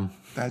right.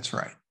 That's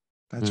right.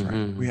 That's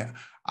right.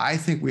 I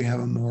think we have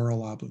a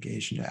moral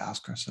obligation to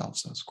ask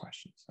ourselves those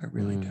questions. I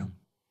really do.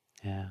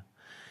 Yeah.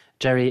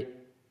 Jerry,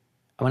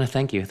 I want to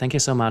thank you. Thank you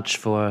so much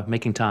for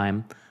making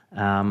time.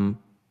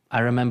 I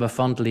remember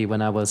fondly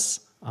when I was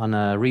on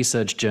a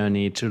research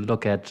journey to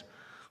look at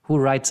who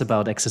writes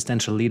about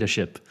existential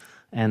leadership.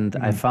 And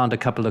I found a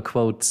couple of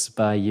quotes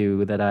by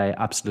you that I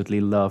absolutely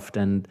loved.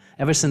 And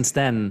ever since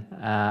then,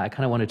 I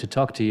kind of wanted to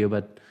talk to you,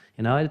 but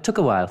it took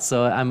a while.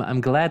 So I'm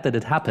glad that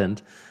it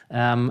happened.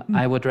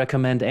 I would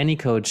recommend any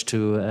coach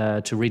to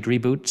read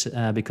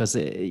Reboot because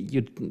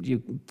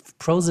you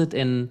prose it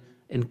in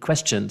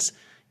questions.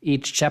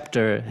 Each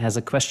chapter has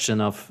a question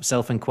of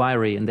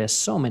self-inquiry, and there's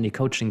so many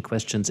coaching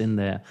questions in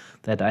there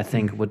that I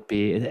think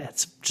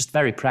it's just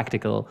very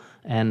practical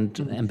and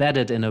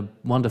embedded in a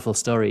wonderful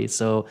story.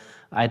 So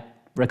I'd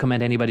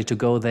recommend anybody to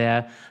go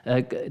there.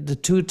 The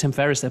 2 Tim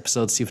Ferriss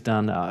episodes you've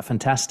done are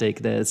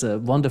fantastic. There's a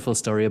wonderful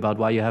story about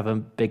why you have a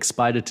big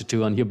spider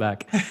tattoo on your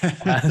back.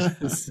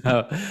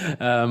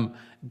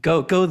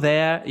 Go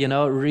there,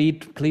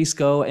 read, please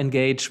go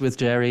engage with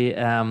Jerry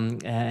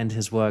and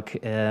his work.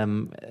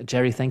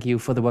 Jerry, thank you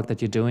for the work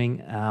that you're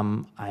doing.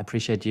 I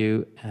appreciate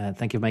you.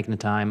 Thank you for making the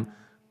time.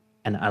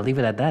 And I'll leave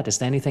it at that. Is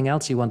there anything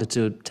else you wanted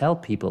to tell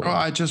people? Oh,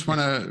 I just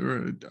want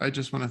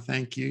to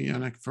thank you,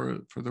 Yannick,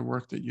 for the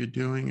work that you're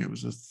doing. It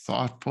was a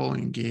thoughtful,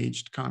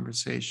 engaged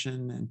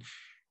conversation, and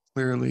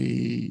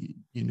clearly,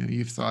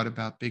 you've thought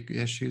about big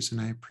issues, and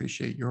I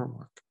appreciate your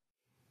work.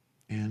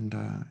 And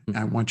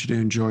I want you to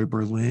enjoy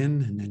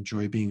Berlin and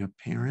enjoy being a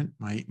parent.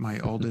 My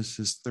oldest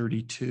is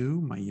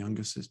 32, my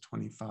youngest is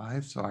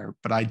 25.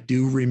 But I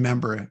do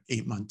remember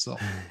 8 months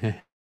old.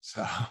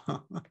 So.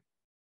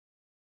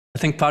 I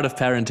think part of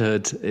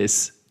parenthood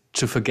is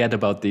to forget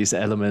about these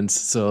elements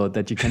so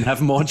that you can have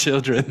more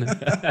children.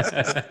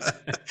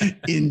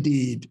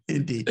 Indeed.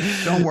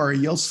 Don't worry,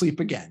 you'll sleep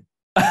again.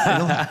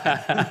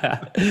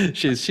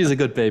 She's a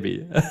good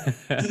baby.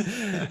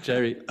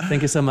 Jerry,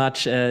 thank you so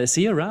much.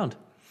 See you around.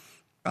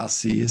 I'll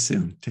see you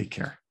soon. Take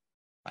care.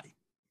 Bye.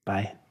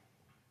 Bye.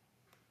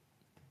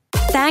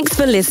 Thanks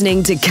for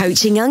listening to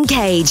Coaching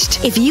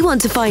Uncaged. If you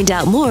want to find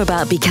out more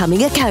about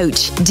becoming a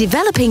coach,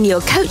 developing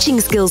your coaching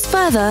skills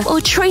further,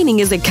 or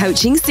training as a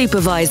coaching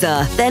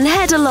supervisor, then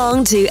head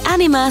along to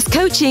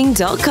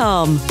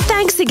animascoaching.com.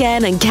 Thanks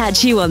again and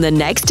catch you on the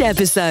next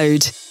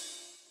episode.